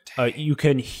 You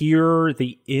can hear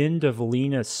the end of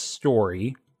Lena's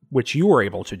story, which you were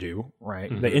able to do,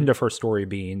 right? The end of her story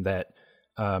being that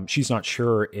she's not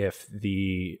sure if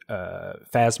the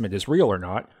phasmid is real or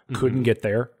not. Couldn't get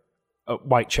there. A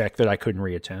white check that I couldn't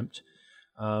reattempt.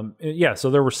 So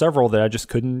there were several that I just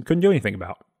couldn't do anything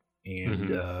about,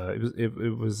 and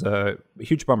it was a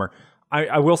huge bummer.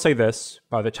 I will say this: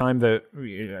 by the time that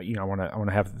I want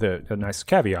to have the nice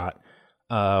caveat.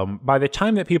 By the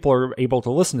time that people are able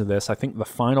to listen to this, I think the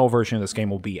final version of this game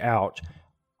will be out.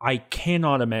 I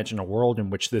cannot imagine a world in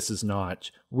which this is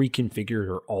not reconfigured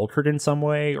or altered in some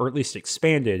way, or at least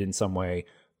expanded in some way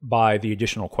by the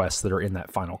additional quests that are in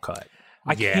that final cut.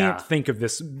 I can't think of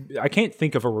this. I can't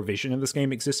think of a revision of this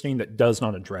game existing that does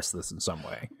not address this in some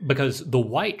way. Because the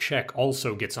white check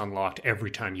also gets unlocked every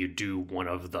time you do one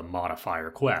of the modifier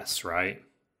quests, right?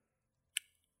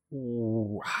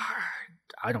 Ooh,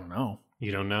 I don't know.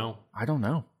 You don't know? I don't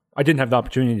know. I didn't have the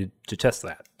opportunity to test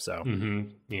that, so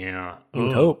yeah, I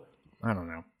would hope. I don't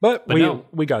know, but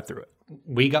we got through it.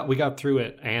 We got through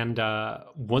it, and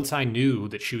once I knew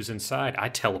that she was inside, I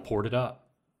teleported up.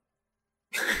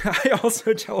 I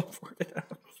also teleported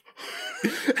up.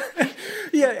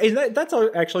 Yeah, and that's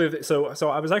actually so.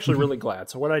 I was actually really glad.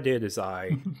 So what I did is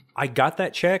I got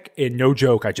that check, and no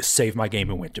joke, I just saved my game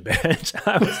and went to bed.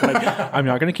 I was like, I'm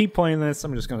not going to keep playing this.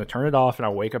 I'm just going to turn it off, and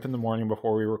I'll wake up in the morning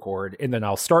before we record, and then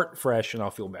I'll start fresh, and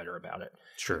I'll feel better about it.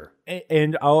 Sure.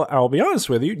 And I'll be honest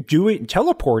with you,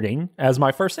 teleporting as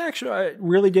my first action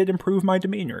really did improve my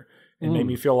demeanor. It made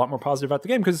me feel a lot more positive about the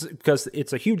game because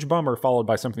it's a huge bummer followed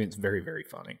by something that's very, very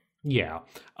funny. Yeah.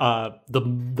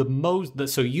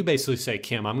 So you basically say,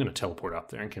 Kim, I'm going to teleport up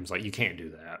there. And Kim's like, you can't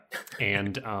do that.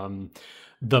 And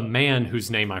the man whose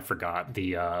name I forgot,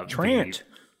 Trant.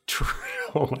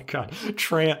 Oh my God.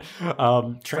 Trant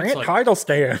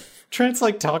Hiddleston. Trant's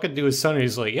like talking to his son and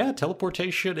he's like, yeah,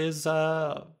 teleportation is,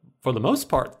 for the most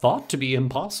part, thought to be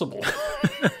impossible.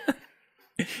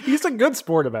 He's a good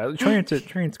sport about it.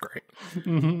 Trant's great.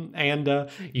 And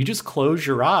you just close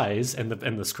your eyes and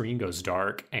the screen goes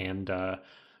dark and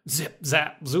zip,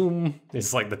 zap, zoom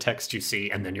is like the text you see,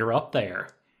 and then you're up there.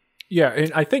 Yeah,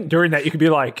 and I think during that you could be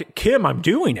like, Kim, I'm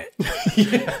doing it.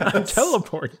 I'm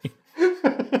teleporting.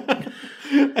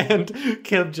 And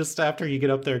Kim, just after you get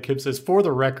up there, Kim says, for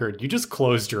the record, you just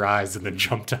closed your eyes and then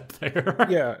jumped up there.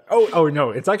 Yeah. Oh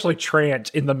no, it's actually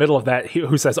Trant in the middle of that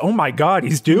who says, oh my God,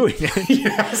 he's doing it.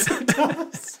 Yes, it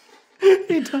does.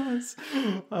 He does.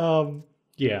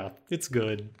 Yeah, it's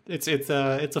good. It's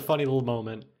a funny little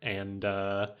moment. And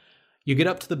you get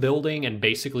up to the building and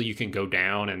basically you can go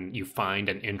down and you find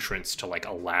an entrance to like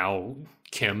allow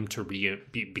Kim to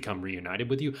become reunited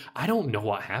with you. I don't know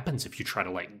what happens if you try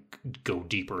to like go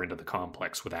deeper into the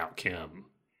complex without Kim.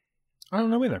 I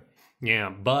don't know either. Yeah,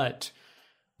 but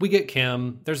we get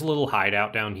Kim. There's a little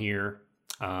hideout down here.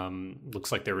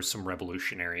 Looks like there was some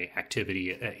revolutionary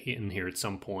activity in here at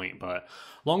some point. But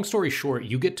long story short,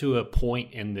 you get to a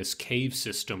point in this cave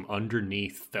system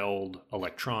underneath Feld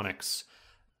Electronics,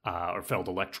 or Feld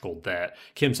Electrical, that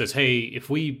Kim says, hey, if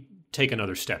we take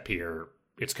another step here,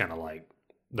 it's kind of like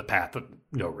the path of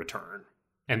no return.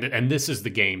 And this is the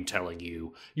game telling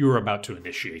you are about to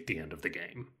initiate the end of the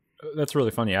game. That's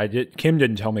really funny. Kim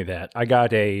didn't tell me that. I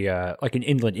got a like an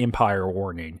Inland Empire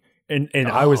warning, and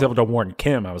I was able to warn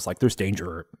Kim. I was like, "There's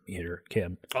danger here,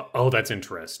 Kim." Oh, that's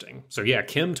interesting. So yeah,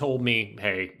 Kim told me,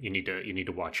 "Hey, you need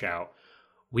to watch out."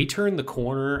 We turn the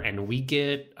corner and we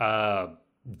get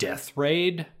Death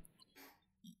Raid.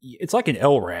 It's like an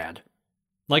LRAD.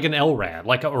 Like an LRAD,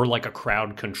 like a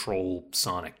crowd control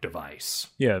sonic device.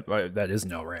 Yeah, that is an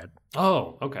LRAD.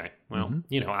 Oh, okay. Well,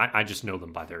 I just know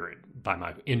them by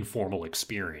my informal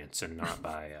experience and not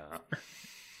by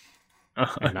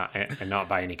and not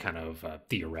by any kind of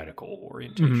theoretical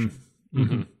orientation.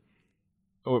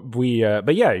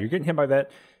 But yeah, you're getting hit by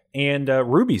that, and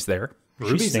Ruby's there.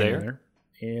 Ruby's there,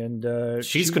 and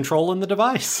she's controlling the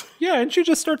device. Yeah, and she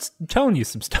just starts telling you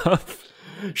some stuff.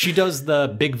 She does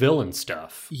the big villain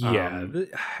stuff. Yeah.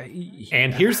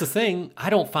 And here's the thing. I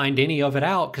don't find any of it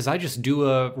out because I just do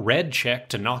a red check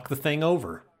to knock the thing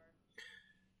over.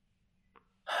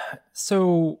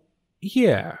 So,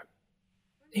 yeah.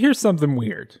 Here's something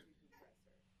weird.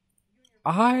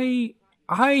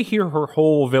 I hear her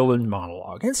whole villain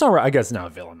monologue. It's not, I guess, not a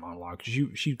villain monologue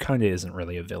because she kind of isn't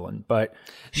really a villain, but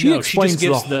she explains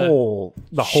the whole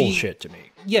shit to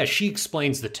me. Yeah, she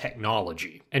explains the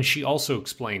technology, and she also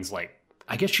explains, like,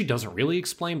 I guess she doesn't really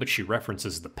explain, but she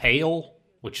references the Pale,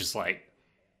 which is like,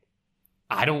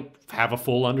 I don't have a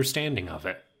full understanding of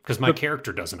it because my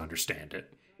character doesn't understand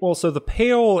it. Well, so the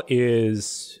Pale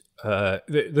is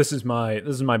this is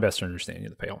my best understanding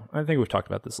of the Pale. I think we've talked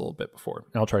about this a little bit before,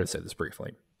 and I'll try to say this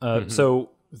briefly.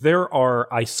 So there are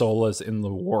isolas in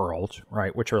the world,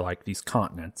 right, which are like these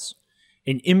continents,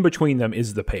 and in between them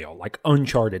is the Pale, like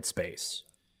uncharted space.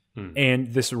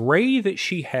 And this ray that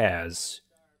she has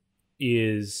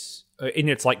is, and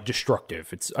it's like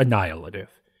destructive, it's annihilative.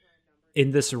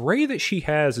 And this ray that she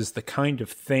has is the kind of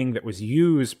thing that was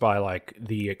used by like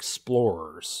the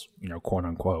explorers, quote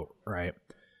unquote, right?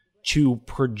 To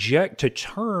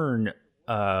turn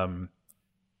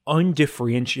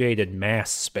undifferentiated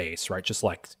mass space, right? Just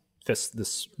like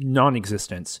this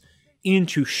non-existence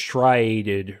into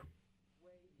striated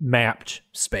mapped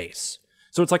space.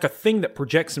 So it's like a thing that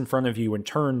projects in front of you and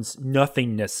turns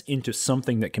nothingness into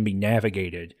something that can be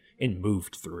navigated and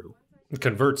moved through. It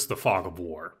converts the fog of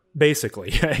war. Basically,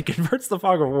 it converts the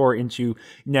fog of war into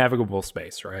navigable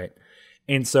space, right?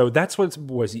 And so that's what's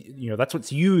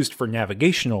used for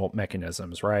navigational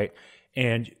mechanisms, right?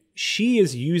 And she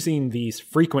is using these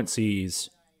frequencies,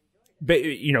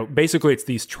 basically it's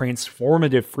these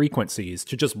transformative frequencies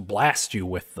to just blast you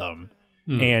with them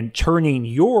and turning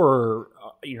your,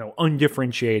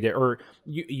 undifferentiated or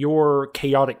your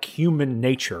chaotic human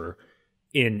nature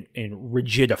in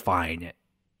rigidifying it.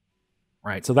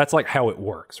 Right, so that's like how it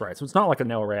works, right? So it's not like a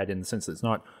NORAD in the sense that it's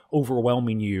not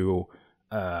overwhelming you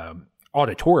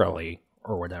auditorily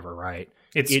or whatever, right?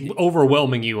 It's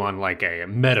overwhelming you on like a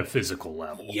metaphysical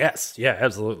level. Yes, yeah,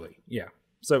 absolutely, yeah.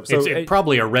 So it's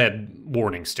probably a red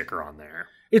warning sticker on there.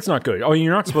 It's not good. Oh,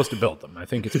 you're not supposed to build them. I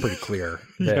think it's pretty clear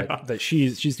that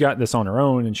she's got this on her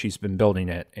own and she's been building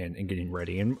it and getting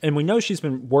ready. And we know she's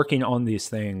been working on these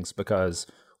things because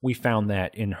we found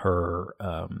that in her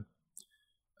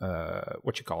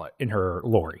in her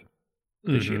lorry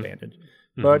that she abandoned.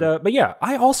 But yeah,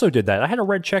 I also did that. I had a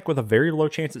red check with a very low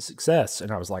chance of success,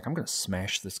 and I was like, I'm going to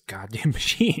smash this goddamn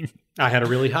machine. I had a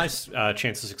really high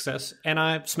chance of success, and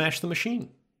I smashed the machine.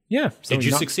 Yeah. So did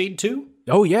you succeed too?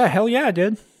 Oh yeah, hell yeah, I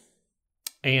did.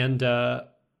 And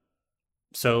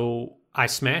so I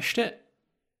smashed it,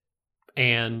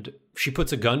 and she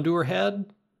puts a gun to her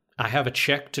head. I have a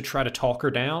check to try to talk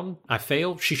her down. I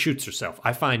fail. She shoots herself.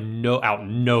 I find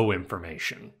no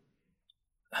information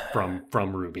from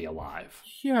Ruby alive.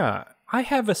 Yeah, I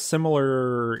have a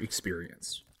similar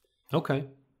experience. Okay.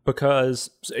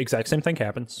 Because exact same thing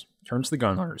happens. Turns the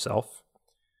gun on herself.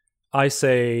 I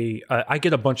say, I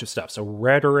get a bunch of stuff. So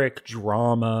rhetoric,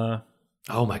 drama.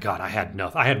 Oh my God, I had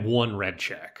nothing. I had one red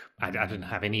check. I didn't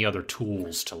have any other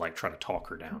tools to like try to talk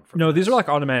her down. No, these are like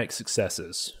automatic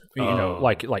successes. And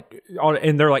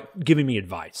they're like giving me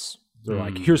advice. They're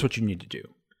like, here's what you need to do.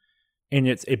 And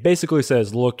it basically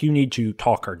says, look, you need to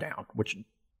talk her down, which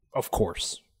of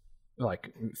course,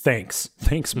 like, thanks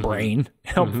brain,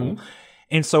 helpful.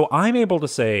 And so I'm able to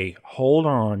say, hold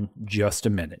on just a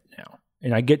minute now.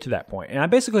 And I get to that point. And I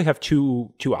basically have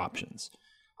two options.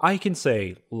 I can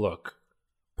say, look,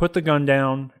 put the gun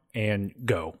down and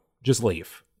go. Just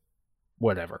leave.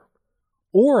 Whatever.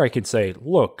 Or I could say,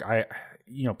 look,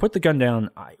 put the gun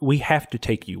down. We have to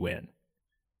take you in.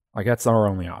 Like, that's our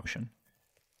only option.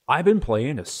 I've been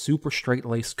playing a super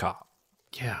straight-laced cop.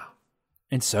 Yeah.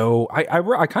 And so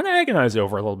I kind of agonized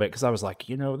over it a little bit because I was like,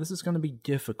 this is going to be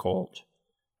difficult.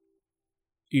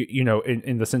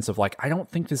 In the sense of like, I don't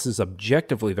think this is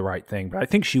objectively the right thing, but I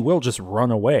think she will just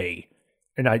run away.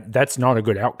 And that's not a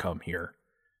good outcome here.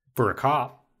 For a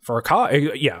cop. For a cop,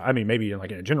 yeah. I mean, maybe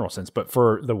like in a general sense, but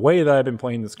for the way that I've been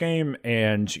playing this game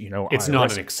and, it's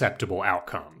not an acceptable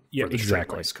outcome for the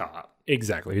straight-laced cop.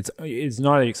 Exactly. It's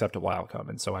not an acceptable outcome.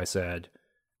 And so I said,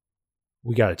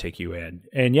 we got to take you in.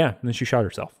 And yeah, and then she shot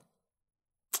herself.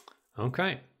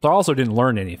 Okay. So I also didn't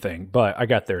learn anything, but I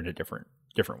got there in a different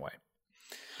way.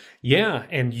 Yeah,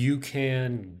 and you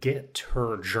can get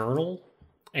her journal,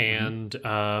 and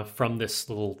from this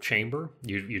little chamber,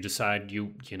 you decide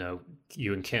you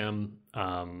and Kim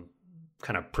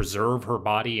kind of preserve her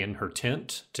body in her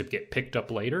tent to get picked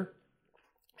up later,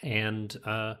 and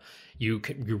you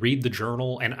read the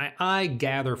journal, and I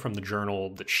gather from the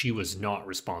journal that she was not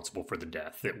responsible for the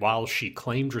death. That while she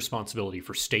claimed responsibility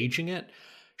for staging it,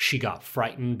 she got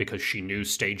frightened because she knew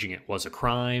staging it was a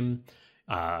crime.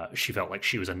 She felt like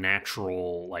she was a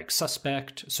natural like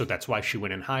suspect, so that's why she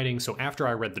went in hiding. So after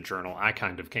I read the journal, I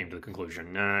kind of came to the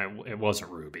conclusion, nah, it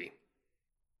wasn't Ruby.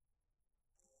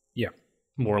 Yeah.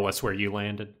 More or less where you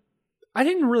landed. I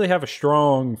didn't really have a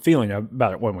strong feeling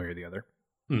about it one way or the other.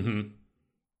 Mm-hmm.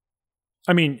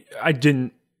 I mean, I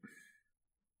didn't.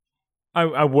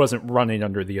 I wasn't running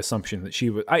under the assumption that she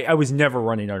was. I was never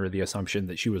running under the assumption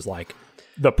that she was like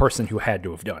the person who had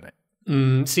to have done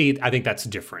it. See, I think that's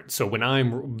different. So when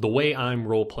the way I'm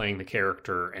role playing the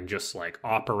character and just like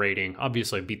operating,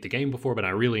 obviously I beat the game before, but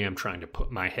I really am trying to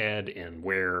put my head in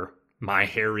where my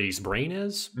Harry's brain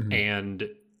is, and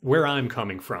where I'm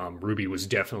coming from. Ruby was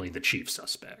definitely the chief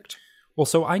suspect. Well,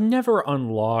 so I never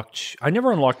unlocked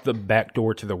the back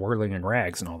door to the Whirling in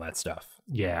Rags and all that stuff.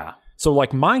 Yeah. So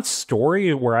like my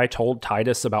story where I told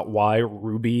Titus about why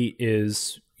Ruby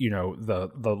is,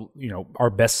 the our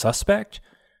best suspect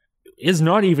is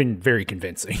not even very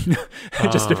convincing.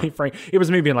 Just to be frank, it was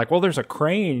me being like, well, there's a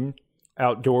crane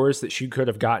outdoors that she could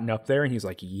have gotten up there. And he's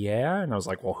like, yeah. And I was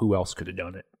like, well, who else could have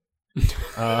done it?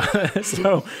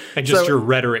 Your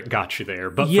rhetoric got you there.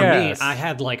 But yes. For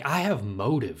me, I have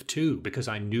motive too, because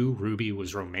I knew Ruby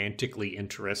was romantically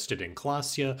interested in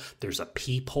Klasya. There's a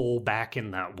peephole back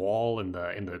in that wall in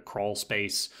the crawl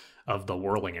space of the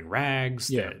Whirling in Rags.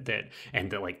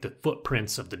 And like the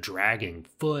footprints of the dragging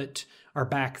foot are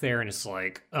back there, and it's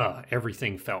like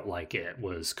everything felt like it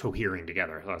was cohering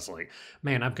together. So I was like,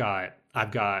 man, I've got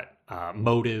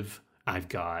motive. I've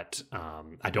got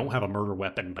I don't have a murder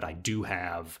weapon, but I do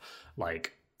have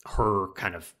like her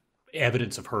kind of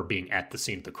evidence of her being at the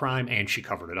scene of the crime, and she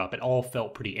covered it up. It all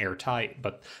felt pretty airtight,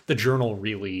 but the journal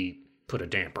really put a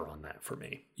damper on that for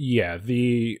me. Yeah,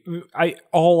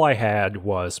 all I had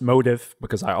was motive,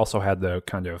 because I also had the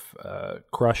kind of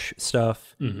crush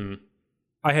stuff. Mm-hmm.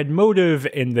 I had motive,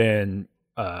 and then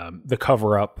the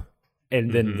cover up,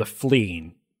 and then the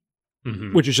fleeing,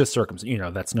 which is just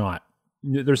circumstance. That's not.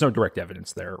 There's no direct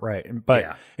evidence there, right?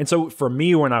 But and so for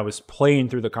me, when I was playing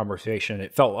through the conversation,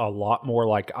 it felt a lot more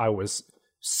like I was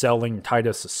selling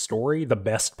Titus a story, the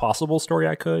best possible story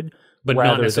I could, but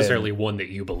not necessarily one that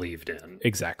you believed in.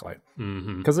 Exactly,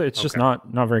 because it's just not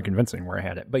very convincing where I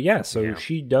had it. But so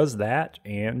she does that,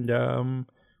 and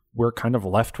we're kind of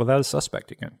left without a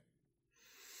suspect again.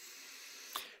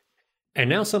 And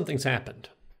now something's happened.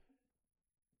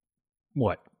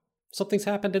 What? Something's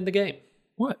happened in the game.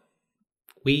 What?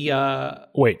 We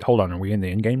wait, hold on. Are we in the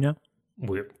end game now?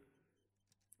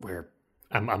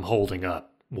 I'm holding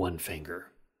up one finger.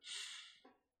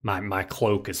 My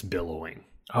cloak is billowing.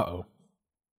 Uh-oh.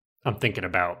 I'm thinking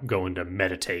about going to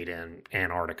meditate in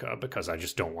Antarctica because I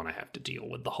just don't want to have to deal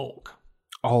with the Hulk.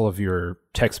 All of your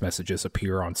text messages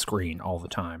appear on screen all the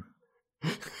time.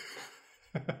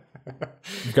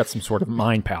 You've got some sort of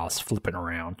mind palace flipping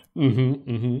around.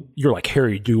 You're like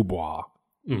Harry Dubois.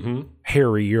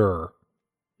 Harrier.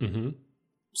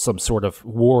 Some sort of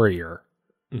warrior.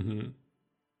 I'm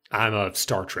a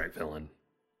Star Trek villain.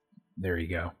 There you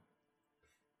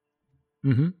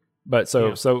go. But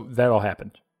so that all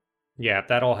happened. Yeah,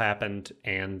 that all happened,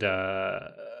 and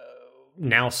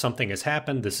now something has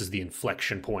happened. This is the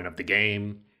inflection point of the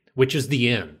game, which is the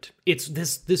end. It's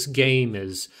this game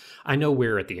is. I know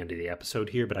we're at the end of the episode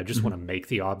here, but I just want to make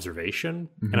the observation,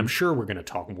 and I'm sure we're going to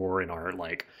talk more in our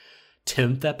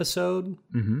 10th episode,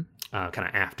 kind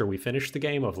of after we finish the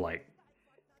game, of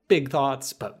big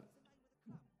thoughts, but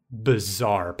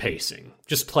bizarre pacing.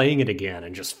 Just playing it again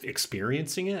and just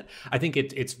experiencing it. I think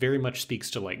it's very much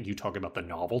speaks to you talk about the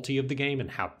novelty of the game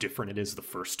and how different it is the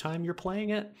first time you're playing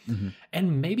it.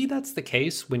 And maybe that's the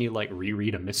case when you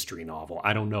reread a mystery novel.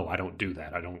 I don't know. I don't do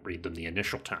that. I don't read them the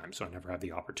initial time, so I never have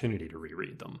the opportunity to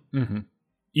reread them.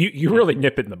 You really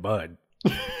nip it in the bud.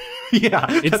 Yeah.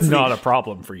 It's not a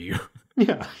problem for you.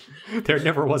 Yeah. There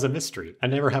never was a mystery. I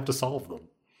never have to solve them.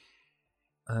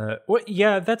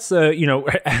 That's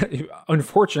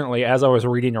unfortunately, as I was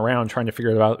reading around trying to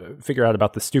figure out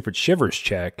about the stupid Shivers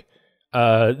check,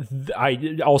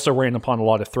 I also ran upon a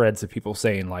lot of threads of people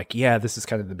saying this is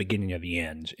kind of the beginning of the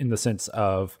end, in the sense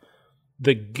of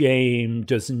the game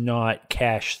does not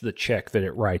cash the check that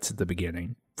it writes at the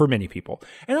beginning for many people.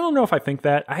 And I don't know if I think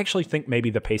that. I actually think maybe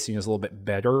the pacing is a little bit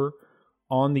better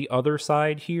on the other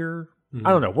side here.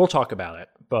 I don't know. We'll talk about it.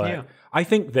 But I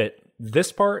think that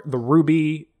this part, the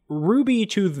Ruby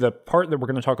to the part that we're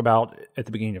going to talk about at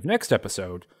the beginning of next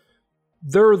episode,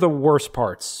 they're the worst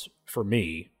parts for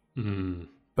me.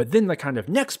 But then the kind of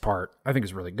next part, I think,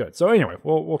 is really good. So anyway,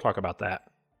 we'll talk about that.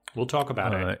 We'll talk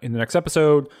about it in the next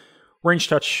episode. Range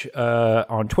Touch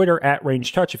on Twitter, at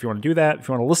Range Touch, if you want to do that. If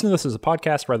you want to listen to this as a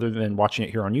podcast rather than watching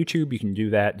it here on YouTube, you can do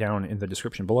that down in the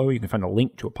description below. You can find a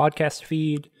link to a podcast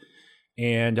feed.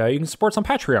 And you can support us on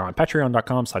Patreon,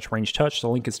 patreon.com/rangetouch. The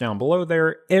link is down below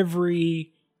there.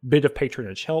 Every bit of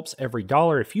patronage helps, every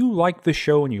dollar. If you like the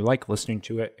show and you like listening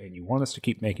to it and you want us to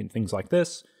keep making things like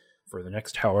this for the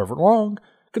next however long,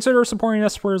 consider supporting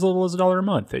us for as little as $1 a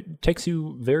month. It takes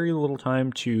you very little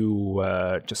time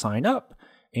to sign up,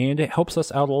 and it helps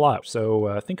us out a lot.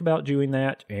 So think about doing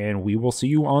that, and we will see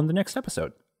you on the next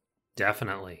episode.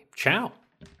 Definitely. Ciao.